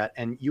out of that.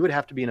 And you would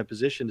have to be in a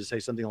position to say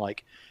something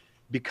like,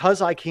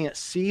 because I can't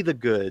see the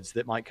goods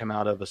that might come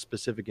out of a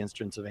specific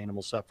instance of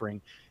animal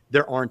suffering,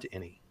 there aren't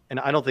any.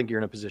 And I don't think you're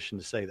in a position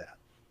to say that.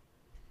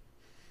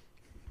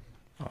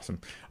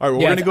 Awesome. All right, well,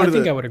 we're going to go to I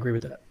think I would agree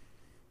with that.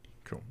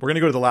 Cool. We're going to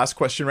go to the last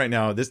question right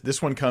now.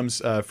 This one comes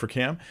for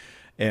Cam,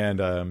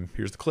 and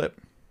here's the clip.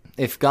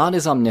 If God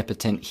is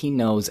omnipotent, he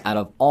knows out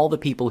of all the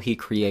people he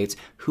creates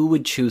who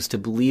would choose to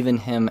believe in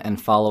him and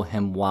follow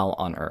him while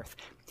on earth.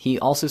 He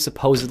also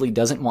supposedly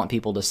doesn't want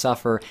people to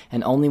suffer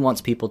and only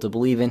wants people to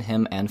believe in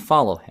him and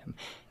follow him.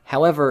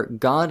 However,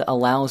 God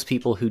allows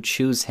people who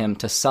choose him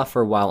to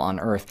suffer while on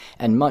earth,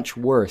 and much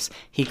worse,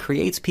 he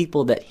creates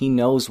people that he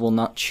knows will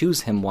not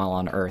choose him while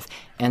on earth,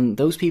 and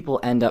those people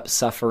end up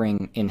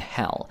suffering in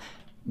hell.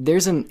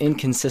 There's an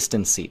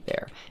inconsistency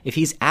there. If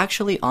he's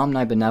actually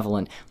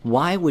omnibenevolent,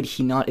 why would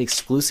he not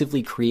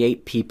exclusively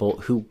create people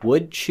who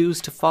would choose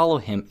to follow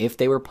him if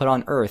they were put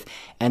on earth,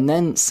 and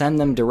then send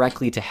them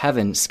directly to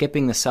heaven,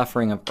 skipping the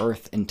suffering of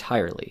earth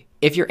entirely?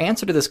 If your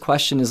answer to this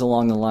question is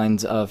along the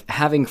lines of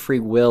having free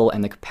will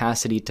and the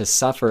capacity to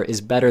suffer is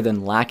better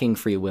than lacking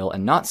free will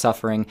and not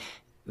suffering,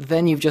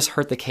 then you've just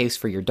hurt the case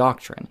for your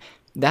doctrine.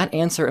 That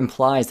answer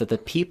implies that the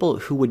people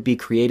who would be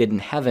created in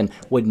heaven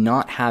would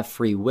not have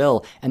free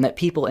will, and that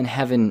people in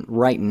heaven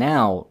right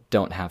now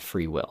don't have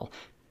free will.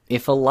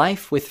 If a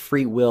life with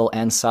free will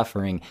and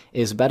suffering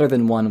is better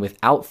than one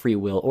without free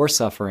will or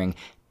suffering,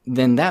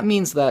 then that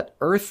means that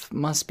earth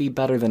must be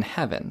better than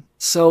heaven.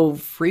 So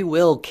free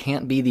will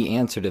can't be the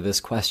answer to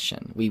this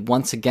question. We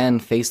once again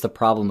face the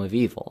problem of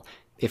evil.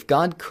 If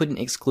God couldn't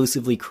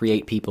exclusively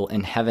create people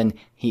in heaven,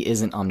 he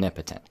isn't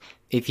omnipotent.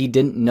 If he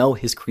didn't know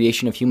his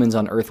creation of humans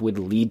on earth would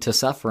lead to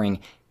suffering,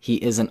 he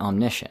isn't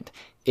omniscient.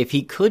 If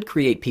he could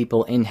create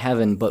people in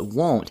heaven but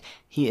won't,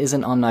 he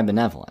isn't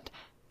omnibenevolent.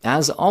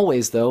 As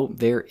always, though,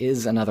 there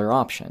is another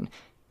option.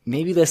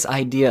 Maybe this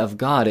idea of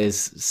God is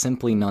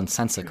simply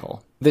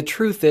nonsensical. The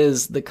truth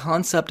is, the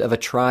concept of a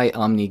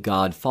tri-omni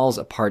God falls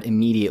apart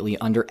immediately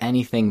under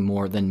anything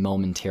more than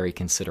momentary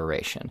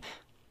consideration.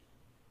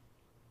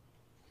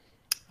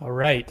 All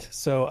right.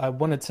 So I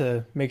wanted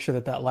to make sure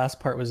that that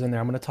last part was in there.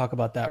 I'm going to talk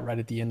about that right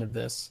at the end of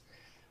this.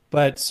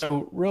 But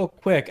so real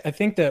quick, I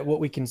think that what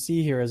we can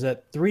see here is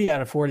that 3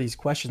 out of 4 of these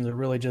questions are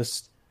really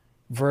just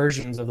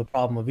versions of the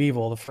problem of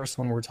evil. The first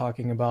one, we're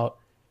talking about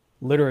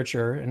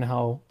literature and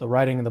how the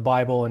writing of the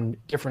Bible and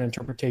different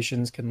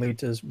interpretations can lead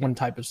to one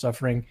type of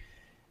suffering.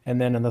 And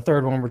then in the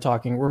third one,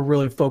 we're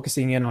really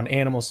focusing in on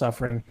animal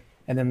suffering.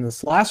 And then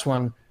this last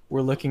one,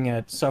 we're looking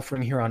at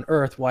suffering here on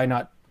earth. Why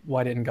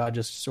didn't God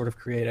just sort of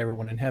create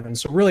everyone in heaven?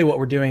 So really what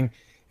we're doing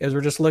is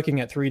we're just looking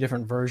at 3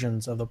 different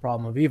versions of the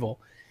problem of evil.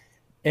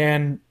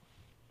 And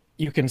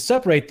you can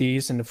separate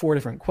these into 4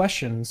 different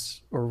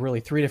questions, or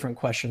really 3 different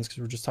questions, because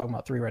we're just talking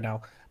about 3 right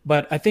now.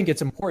 But I think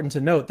it's important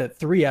to note that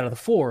 3 out of the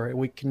 4,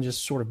 we can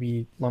just sort of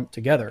be lumped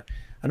together.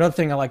 Another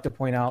thing I like to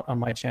point out on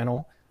my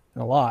channel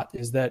a lot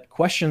is that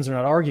questions are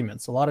not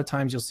arguments. A lot of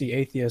times you'll see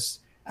atheists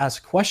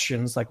ask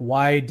questions like,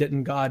 why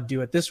didn't God do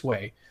it this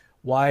way?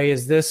 Why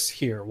is this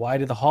here? Why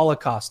did the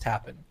Holocaust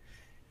happen?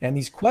 And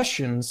these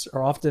questions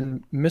are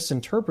often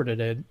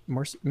misinterpreted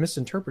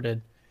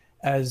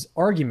as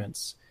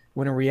arguments,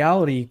 when in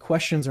reality,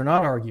 questions are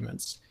not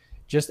arguments.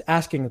 Just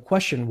asking a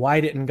question,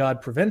 why didn't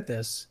God prevent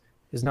this,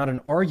 is not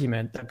an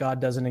argument that God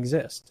doesn't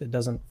exist. It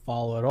doesn't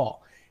follow at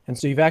all. And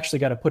so you've actually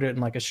got to put it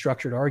in like a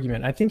structured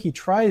argument. I think he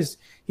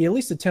at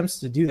least attempts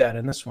to do that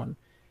in this one.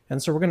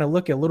 And so we're going to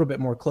look a little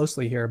bit more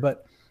closely here.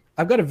 But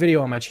I've got a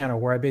video on my channel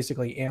where I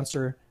basically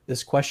answer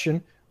this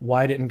question,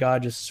 why didn't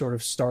God just sort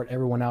of start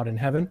everyone out in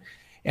heaven?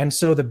 And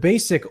so the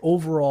basic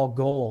overall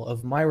goal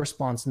of my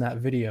response in that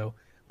video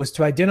was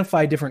to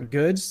identify different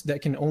goods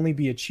that can only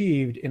be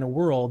achieved in a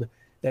world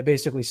that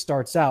basically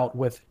starts out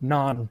with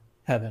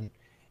heaven.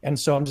 And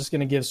so I'm just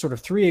going to give sort of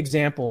 3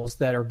 examples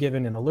that are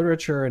given in the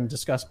literature and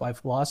discussed by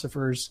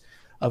philosophers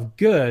of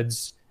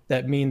goods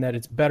that mean that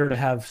it's better to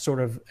have sort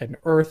of an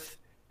earth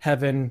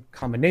heaven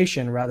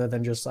combination rather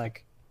than just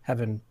like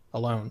heaven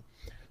alone.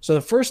 So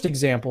the first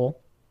example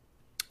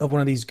of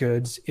one of these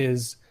goods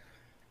is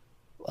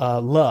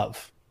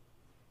love.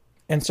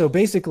 And so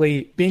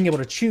basically being able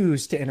to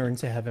choose to enter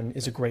into heaven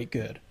is a great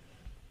good.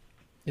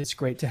 It's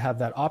great to have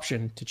that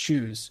option to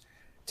choose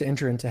to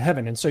enter into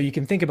heaven. And so you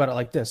can think about it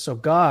like this. So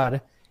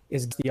God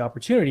is the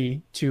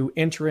opportunity to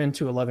enter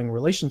into a loving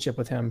relationship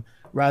with him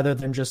rather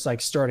than just like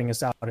starting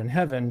us out in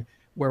heaven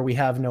where we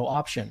have no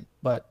option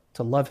but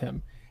to love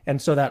him.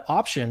 And so that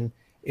option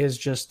is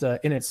just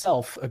in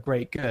itself a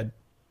great good.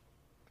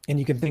 And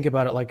you can think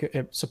about it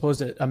like, suppose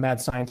that a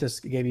mad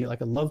scientist gave you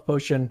like a love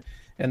potion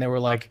and they were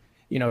like,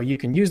 you know, you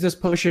can use this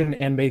potion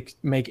and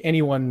make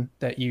anyone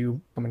that you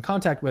come in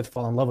contact with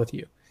fall in love with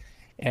you.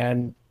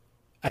 And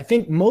I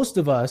think most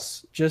of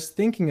us, just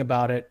thinking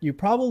about it, you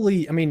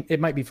probably, I mean, it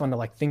might be fun to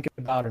like think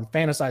about and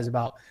fantasize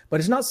about, but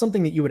it's not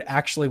something that you would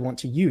actually want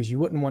to use. You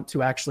wouldn't want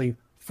to actually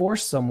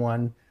force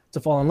someone to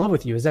fall in love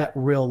with you. Is that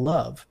real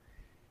love?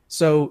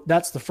 So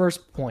that's the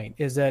first point,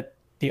 is that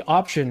the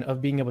option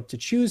of being able to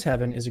choose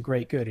heaven is a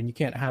great good. And you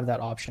can't have that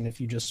option if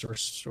you just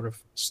sort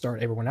of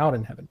start everyone out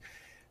in heaven.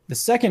 The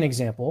second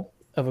example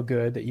of a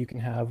good that you can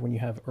have when you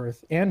have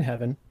earth and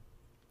heaven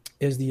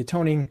is the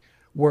atoning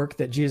work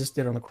that Jesus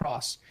did on the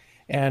cross.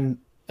 And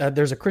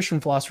there's a Christian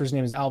philosopher, his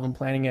name is Alvin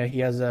Plantinga. He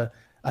has a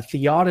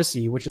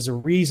theodicy, which is a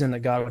reason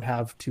that God would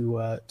have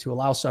to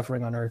allow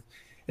suffering on earth.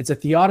 It's a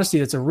theodicy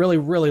that's a really,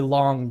 really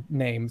long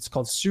name. It's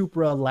called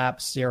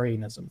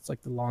supralapsarianism. It's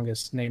like the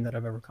longest name that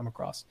I've ever come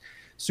across.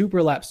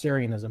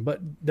 Supralapsarianism. But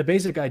the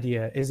basic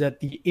idea is that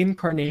the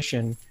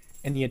incarnation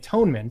and the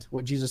atonement,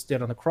 what Jesus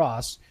did on the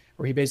cross,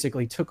 where he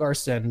basically took our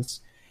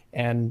sins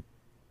and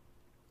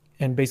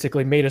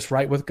basically made us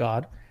right with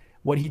God,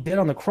 what he did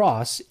on the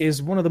cross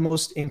is one of the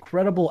most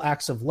incredible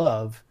acts of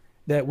love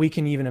that we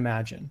can even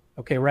imagine.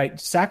 Okay, right?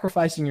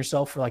 Sacrificing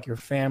yourself for like your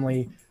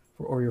family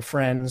or your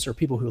friends or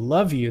people who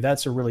love you,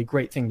 that's a really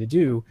great thing to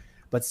do.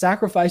 But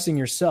sacrificing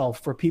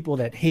yourself for people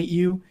that hate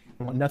you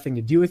and want nothing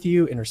to do with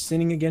you and are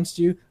sinning against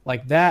you,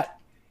 like that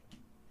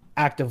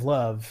act of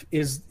love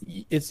is,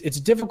 it's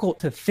difficult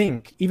to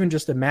think, even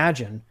just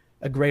imagine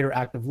a greater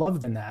act of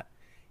love than that.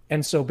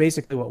 And so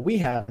basically what we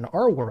have in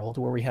our world,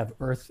 where we have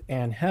earth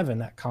and heaven,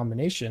 that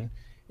combination,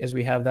 is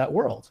we have that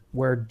world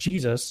where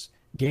Jesus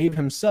gave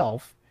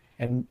himself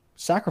and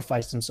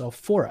sacrificed himself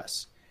for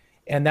us.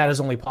 And that is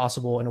only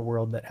possible in a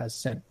world that has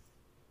sin.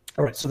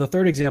 All right, so the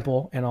third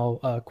example, and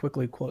I'll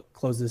quickly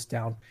close this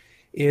down,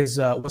 is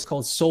what's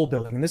called soul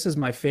building. And this is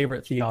my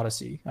favorite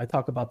theodicy. I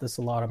talk about this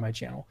a lot on my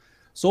channel.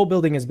 Soul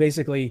building is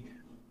basically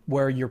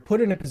where you're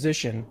put in a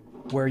position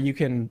where you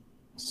can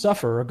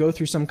suffer or go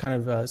through some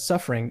kind of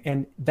suffering,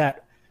 and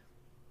that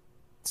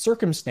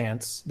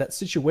circumstance, that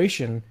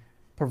situation,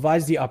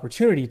 provides the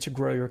opportunity to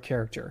grow your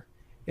character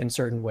in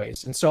certain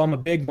ways. And so I'm a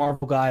big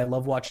Marvel guy. I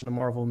love watching the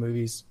Marvel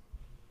movies.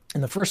 In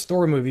the first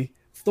Thor movie,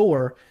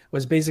 Thor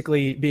was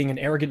basically being an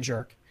arrogant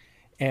jerk,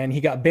 and he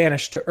got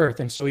banished to Earth,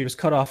 and so he was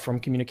cut off from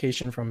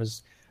communication from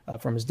his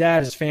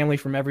dad, his family,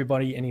 from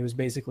everybody, and he was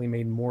basically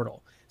made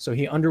mortal. So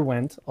he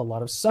underwent a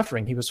lot of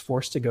suffering. He was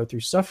forced to go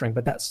through suffering,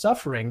 but that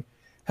suffering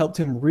helped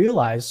him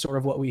realize sort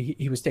of what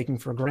he was taking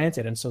for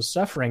granted. And so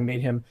suffering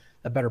made him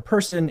a better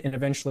person, and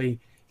eventually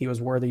he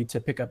was worthy to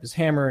pick up his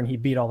hammer and he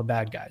beat all the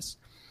bad guys.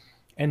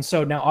 And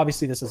so now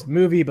obviously this is a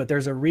movie, but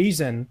there's a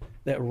reason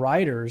that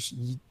writers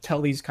tell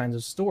these kinds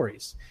of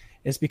stories.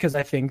 It's because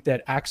I think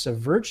that acts of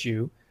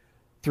virtue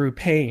through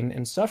pain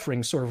and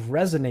suffering sort of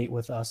resonate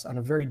with us on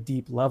a very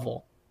deep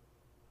level.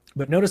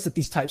 But notice that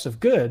these types of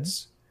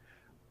goods,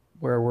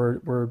 where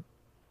we're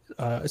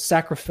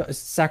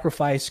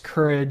sacrifice,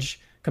 courage,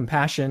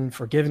 compassion,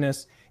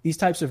 forgiveness, these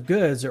types of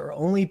goods are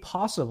only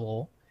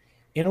possible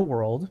in a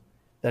world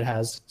that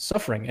has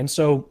suffering. And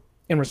so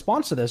in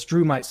response to this,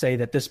 Drew might say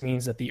that this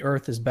means that the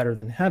earth is better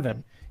than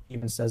heaven. He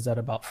even says that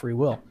about free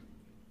will.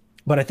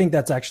 But I think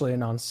that's actually a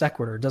non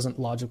sequitur. It doesn't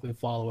logically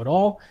follow at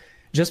all.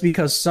 Just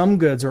because some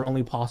goods are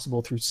only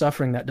possible through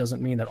suffering, that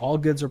doesn't mean that all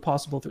goods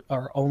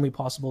are only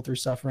possible through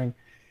suffering.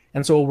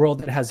 And so a world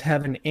that has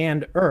heaven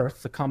and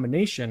earth, the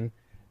combination,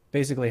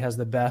 basically has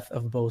the best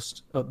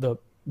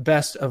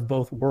of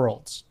both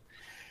worlds.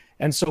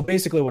 And so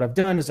basically what I've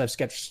done is I've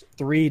sketched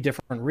 3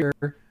 different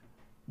reasons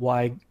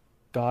why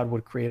God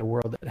would create a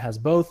world that has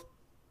both.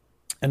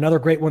 Another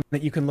great one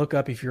that you can look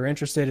up if you're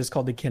interested is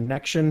called the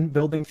Connection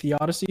Building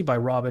Theodicy by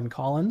Robin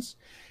Collins.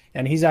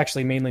 And he's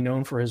actually mainly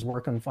known for his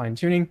work on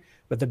fine-tuning.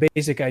 But the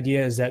basic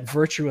idea is that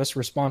virtuous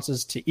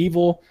responses to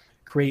evil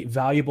create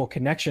valuable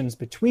connections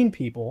between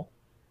people.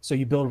 So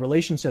you build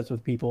relationships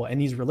with people, and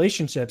these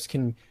relationships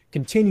can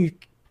continue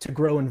to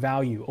grow in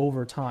value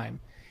over time.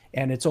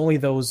 And it's only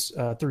those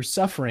through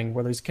suffering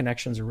where those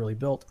connections are really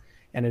built.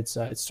 And it's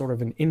sort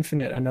of an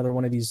infinite, another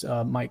one of these,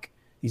 Mike,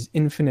 these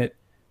infinite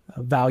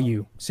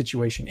value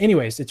situation.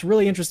 Anyways, it's a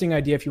really interesting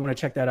idea. If you want to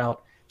check that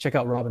out, check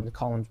out Robin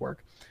Collins'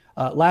 work.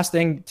 Last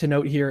thing to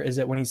note here is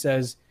that when he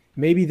says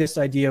maybe this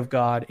idea of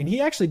God, and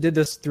he actually did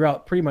this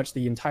throughout pretty much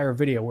the entire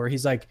video, where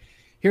he's like,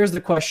 here's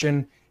the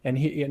question, and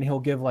he'll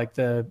give like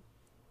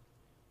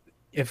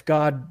if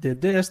God did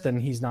this, then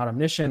he's not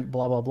omniscient,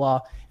 blah, blah, blah.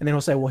 And then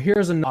he'll say, well,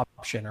 here's an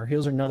option, or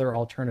here's another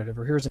alternative,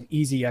 or here's an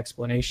easy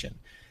explanation.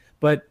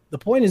 But the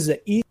point is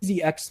that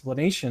easy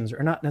explanations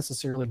are not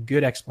necessarily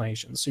good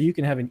explanations. So you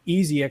can have an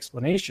easy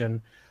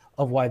explanation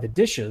of why the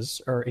dishes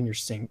are in your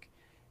sink.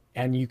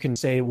 And you can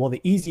say, well,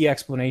 the easy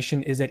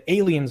explanation is that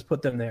aliens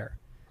put them there.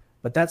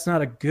 But that's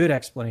not a good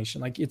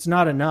explanation. Like, it's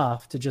not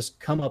enough to just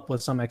come up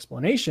with some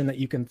explanation that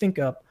you can think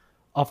up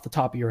off the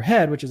top of your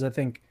head, which is, I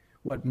think,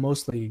 what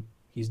mostly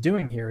he's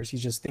doing here is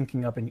he's just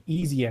thinking up an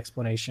easy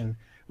explanation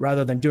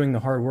rather than doing the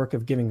hard work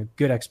of giving a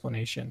good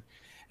explanation.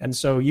 And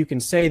so you can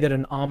say that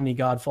an omni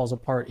God falls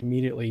apart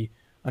immediately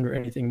under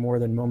anything more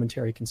than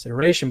momentary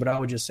consideration, but I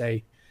would just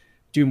say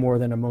do more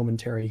than a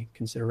momentary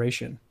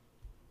consideration.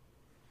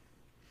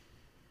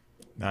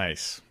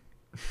 Nice.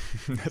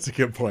 That's a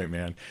good point,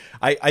 man.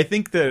 I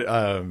think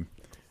that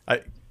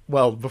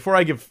before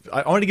I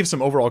want to give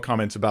some overall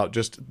comments about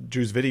just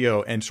Drew's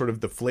video and sort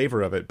of the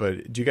flavor of it,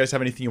 but do you guys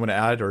have anything you want to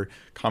add or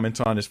comment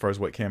on as far as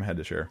what Cam had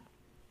to share?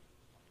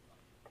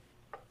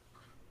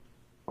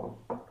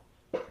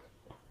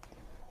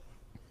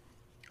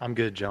 I'm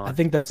good, John. I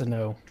think that's a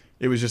no.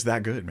 It was just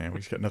that good, man. We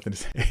just got nothing to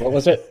say. What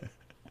was it?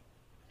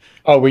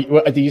 Oh,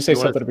 did you say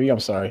something to me?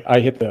 I'm sorry. I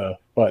hit the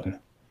button.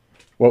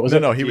 What was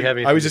it? No,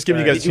 I was just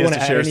giving you guys a chance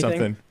to share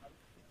something.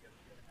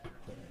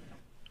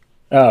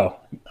 Oh.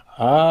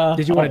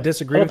 Did you want to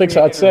disagree? I don't think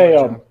so. I'd say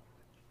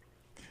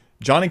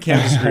John and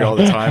Cam disagree all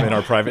the time in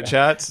our private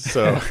chats,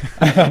 so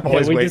I'm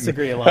always we waiting.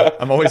 disagree a lot.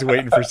 I'm always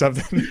waiting for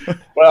something.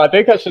 Well, I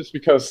think that's just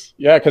because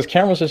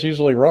Cameron's just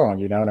usually wrong,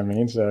 you know what I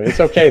mean? So it's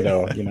okay,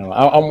 though. You know,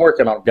 I'm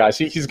working on him, guys.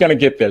 He's going to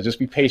get there. Just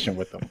be patient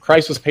with him.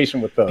 Christ was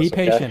patient with us. Be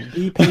patient. Okay?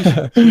 Be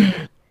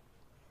patient.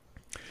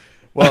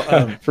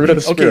 Well, fruit of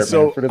the spirit. Okay,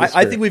 so man.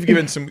 I think we've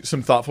given some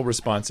thoughtful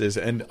responses,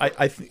 and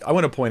I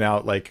want to point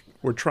out, like,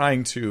 we're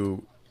trying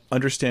to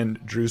understand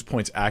Drew's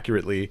points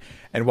accurately,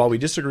 and while we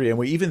disagree, and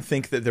we even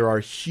think that there are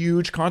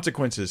huge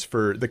consequences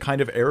for the kind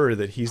of error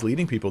that he's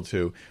leading people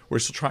to, we're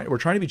trying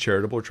to be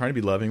charitable, we're trying to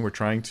be loving, we're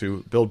trying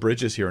to build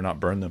bridges here and not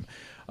burn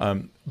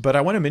them. But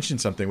I want to mention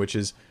something, which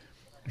is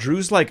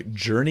Drew's like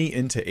journey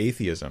into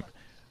atheism.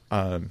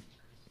 It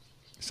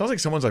sounds like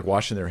someone's like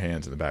washing their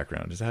hands in the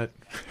background. Is that?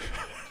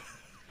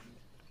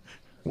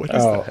 What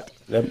is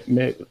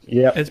that?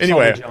 Yeah. It's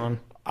anyway, probably John.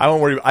 I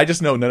won't worry. I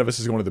just know none of us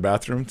is going to the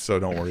bathroom, so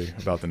don't worry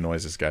about the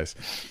noises, guys.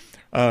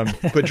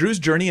 But Drew's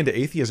journey into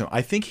atheism,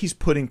 I think he's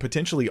putting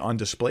potentially on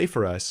display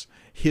for us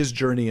his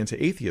journey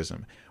into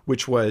atheism,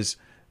 which was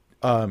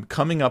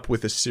coming up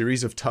with a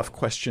series of tough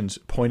questions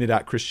pointed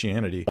at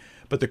Christianity.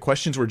 But the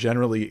questions were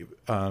generally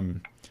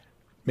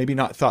maybe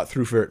not thought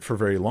through for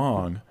very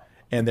long,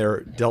 and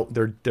they're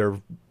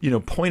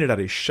pointed at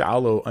a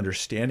shallow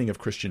understanding of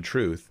Christian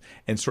truth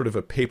and sort of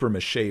a paper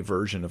mache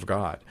version of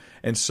God.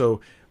 And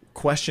so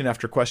question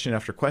after question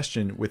after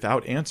question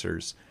without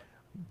answers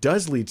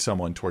does lead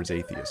someone towards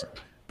atheism.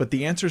 But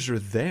the answers are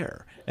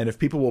there. And if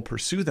people will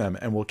pursue them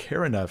and will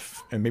care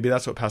enough, and maybe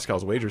that's what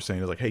Pascal's wager is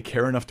saying, is like, hey,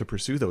 care enough to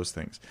pursue those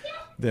things,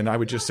 then I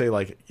would just say,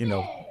 like,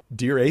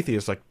 dear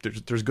atheist, like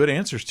there's good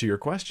answers to your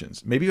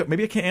questions. Maybe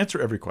I can't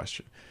answer every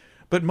question,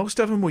 but most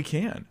of them we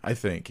can, I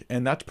think.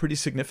 And that's pretty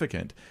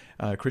significant.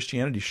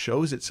 Christianity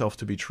shows itself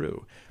to be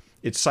true.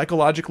 It's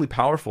psychologically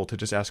powerful to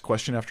just ask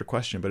question after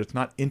question, but it's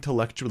not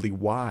intellectually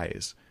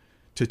wise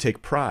to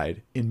take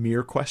pride in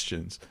mere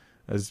questions.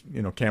 As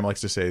Cam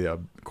likes to say,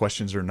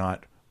 questions are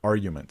not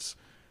arguments.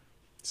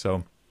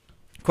 So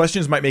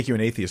questions might make you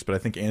an atheist, but I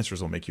think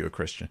answers will make you a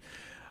Christian.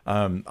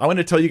 I want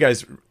to tell you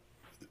guys,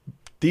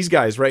 these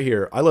guys right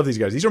here, I love these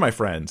guys. These are my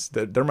friends.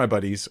 They're my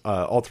buddies,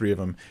 all three of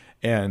them.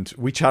 And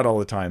we chat all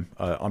the time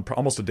on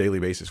almost a daily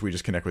basis. We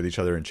just connect with each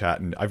other and chat,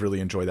 and I've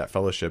really enjoyed that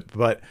fellowship.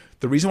 But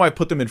the reason why I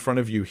put them in front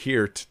of you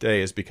here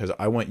today is because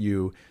I want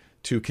you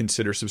to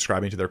consider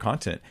subscribing to their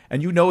content.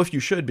 And if you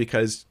should,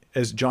 because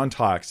as John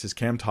talks, as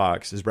Cam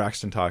talks, as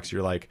Braxton talks,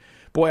 you're like,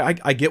 boy,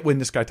 I get when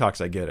this guy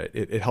talks, I get it.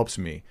 It helps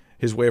me.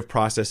 His way of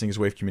processing, his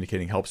way of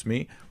communicating helps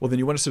me. Well, then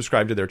you want to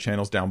subscribe to their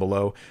channels down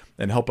below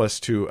and help us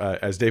to,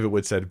 as David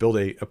Wood said, build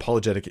a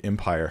apologetic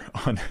empire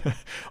on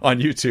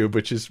YouTube,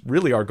 which is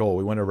really our goal.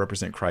 We want to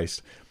represent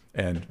Christ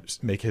and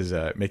make his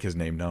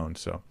name known.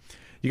 So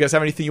you guys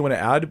have anything you want to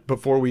add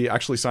before we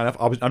actually sign off?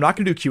 I'm not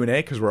going to do Q&A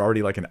because we're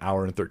already like an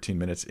hour and 13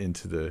 minutes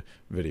into the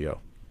video.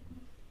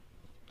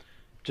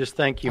 Just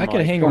thank you, I Mike.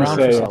 can hang around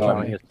for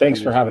something. Thanks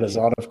for having us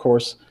on, of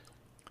course.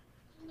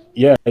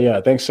 Yeah.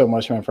 Thanks so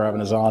much, man, for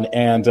having us on.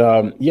 And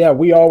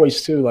we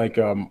always too,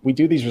 we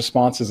do these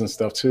responses and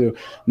stuff too,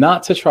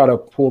 not to try to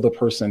pull the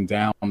person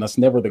down. That's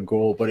never the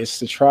goal, but it's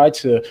to try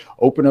to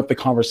open up the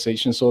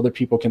conversation so other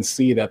people can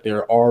see that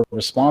there are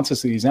responses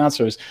to these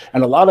answers.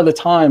 And a lot of the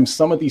time,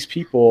 some of these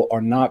people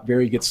are not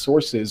very good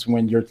sources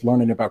when you're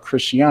learning about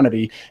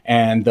Christianity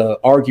and the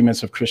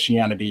arguments of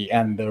Christianity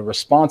and the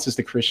responses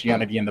to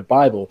Christianity in the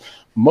Bible.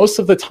 most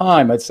of the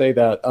time, I'd say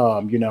that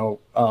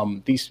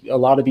a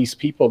lot of these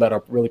people that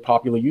are really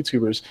popular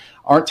YouTubers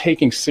aren't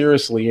taking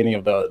seriously any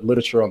of the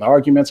literature on the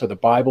arguments or the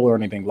Bible or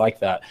anything like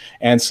that.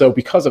 And so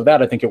because of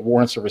that, I think it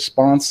warrants a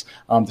response.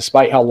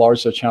 Despite how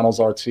large their channels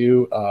are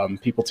too,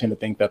 people tend to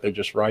think that they're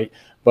just right,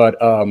 but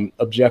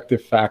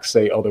objective facts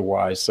say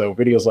otherwise. So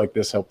videos like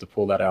this help to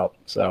pull that out.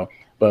 So,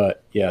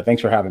 but yeah,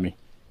 thanks for having me.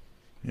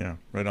 Yeah,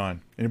 right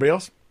on. Anybody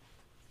else?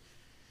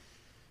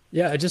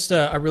 Yeah,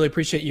 I really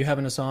appreciate you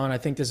having us on. I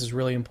think this is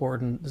really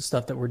important, the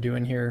stuff that we're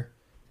doing here,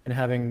 and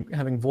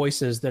having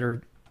voices that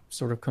are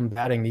sort of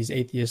combating these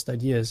atheist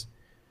ideas.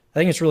 I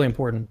think it's really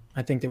important.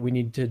 I think that we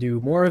need to do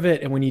more of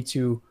it, and we need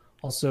to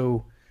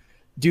also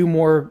do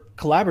more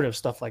collaborative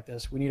stuff like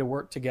this. We need to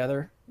work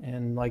together,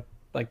 and like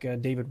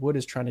David Wood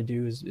is trying to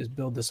do is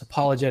build this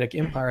apologetic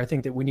empire. I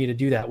think that we need to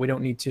do that. We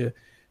don't need to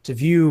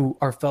view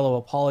our fellow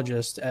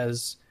apologists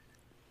as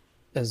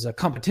a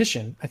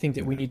competition. I think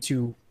that we need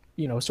to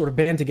sort of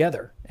band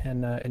together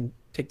and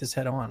take this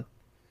head on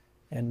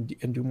and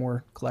do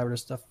more collaborative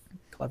stuff,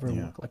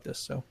 work like this.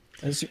 So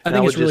I think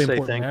it's really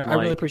important. I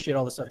really appreciate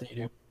all the stuff that you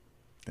do.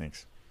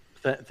 Thanks.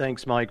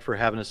 Thanks, Mike, for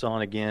having us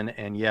on again.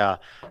 And yeah,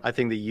 I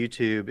think that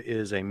YouTube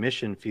is a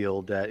mission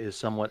field that is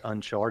somewhat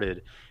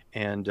uncharted.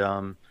 And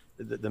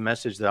the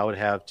message that I would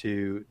have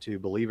to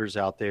believers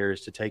out there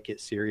is to take it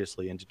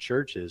seriously, and to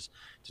churches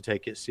to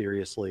take it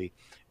seriously,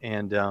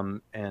 and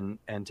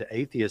to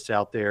atheists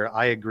out there.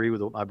 I agree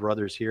with what my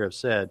brothers here have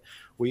said.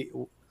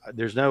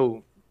 There's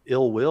no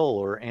ill will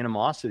or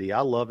animosity.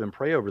 I love and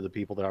pray over the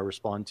people that I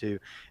respond to,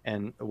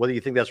 and whether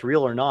you think that's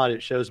real or not,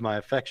 it shows my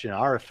affection,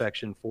 our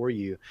affection for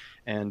you.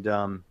 And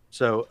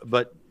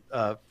but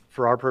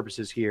for our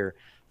purposes here,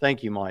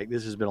 thank you, Mike.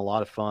 This has been a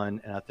lot of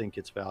fun, and I think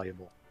it's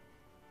valuable.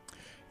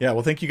 Yeah,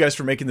 well, thank you guys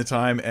for making the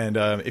time. And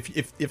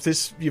if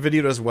this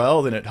video does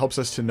well, then it helps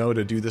us to know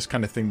to do this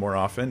kind of thing more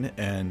often,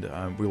 and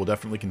we will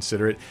definitely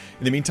consider it.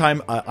 In the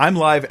meantime, I'm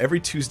live every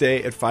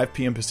Tuesday at 5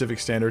 p.m. Pacific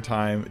Standard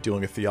Time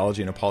dealing with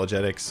theology and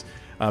apologetics.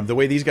 The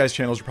way these guys'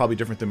 channels are probably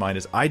different than mine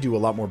is I do a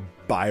lot more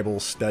Bible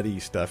study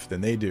stuff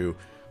than they do,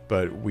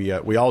 but we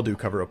all do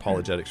cover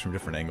apologetics from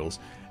different angles.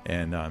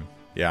 And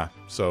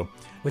so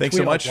thanks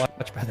so much.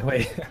 Watch, by the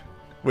way.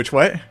 Which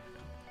what?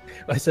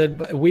 I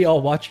said we all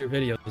watch your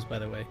videos, by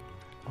the way.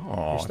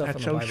 Oh,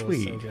 that's so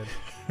sweet.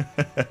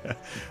 So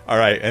all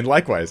right. And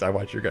likewise, I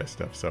watch your guys'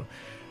 stuff. So,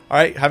 all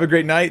right. Have a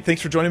great night.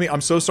 Thanks for joining me.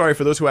 I'm so sorry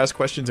for those who asked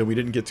questions and we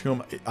didn't get to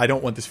them. I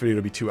don't want this video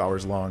to be 2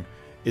 hours long.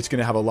 It's going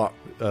to have a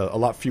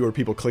lot fewer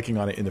people clicking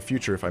on it in the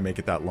future if I make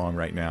it that long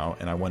right now.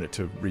 And I want it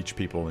to reach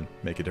people and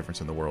make a difference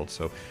in the world.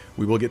 So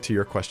we will get to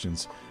your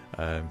questions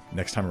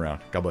next time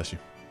around. God bless you.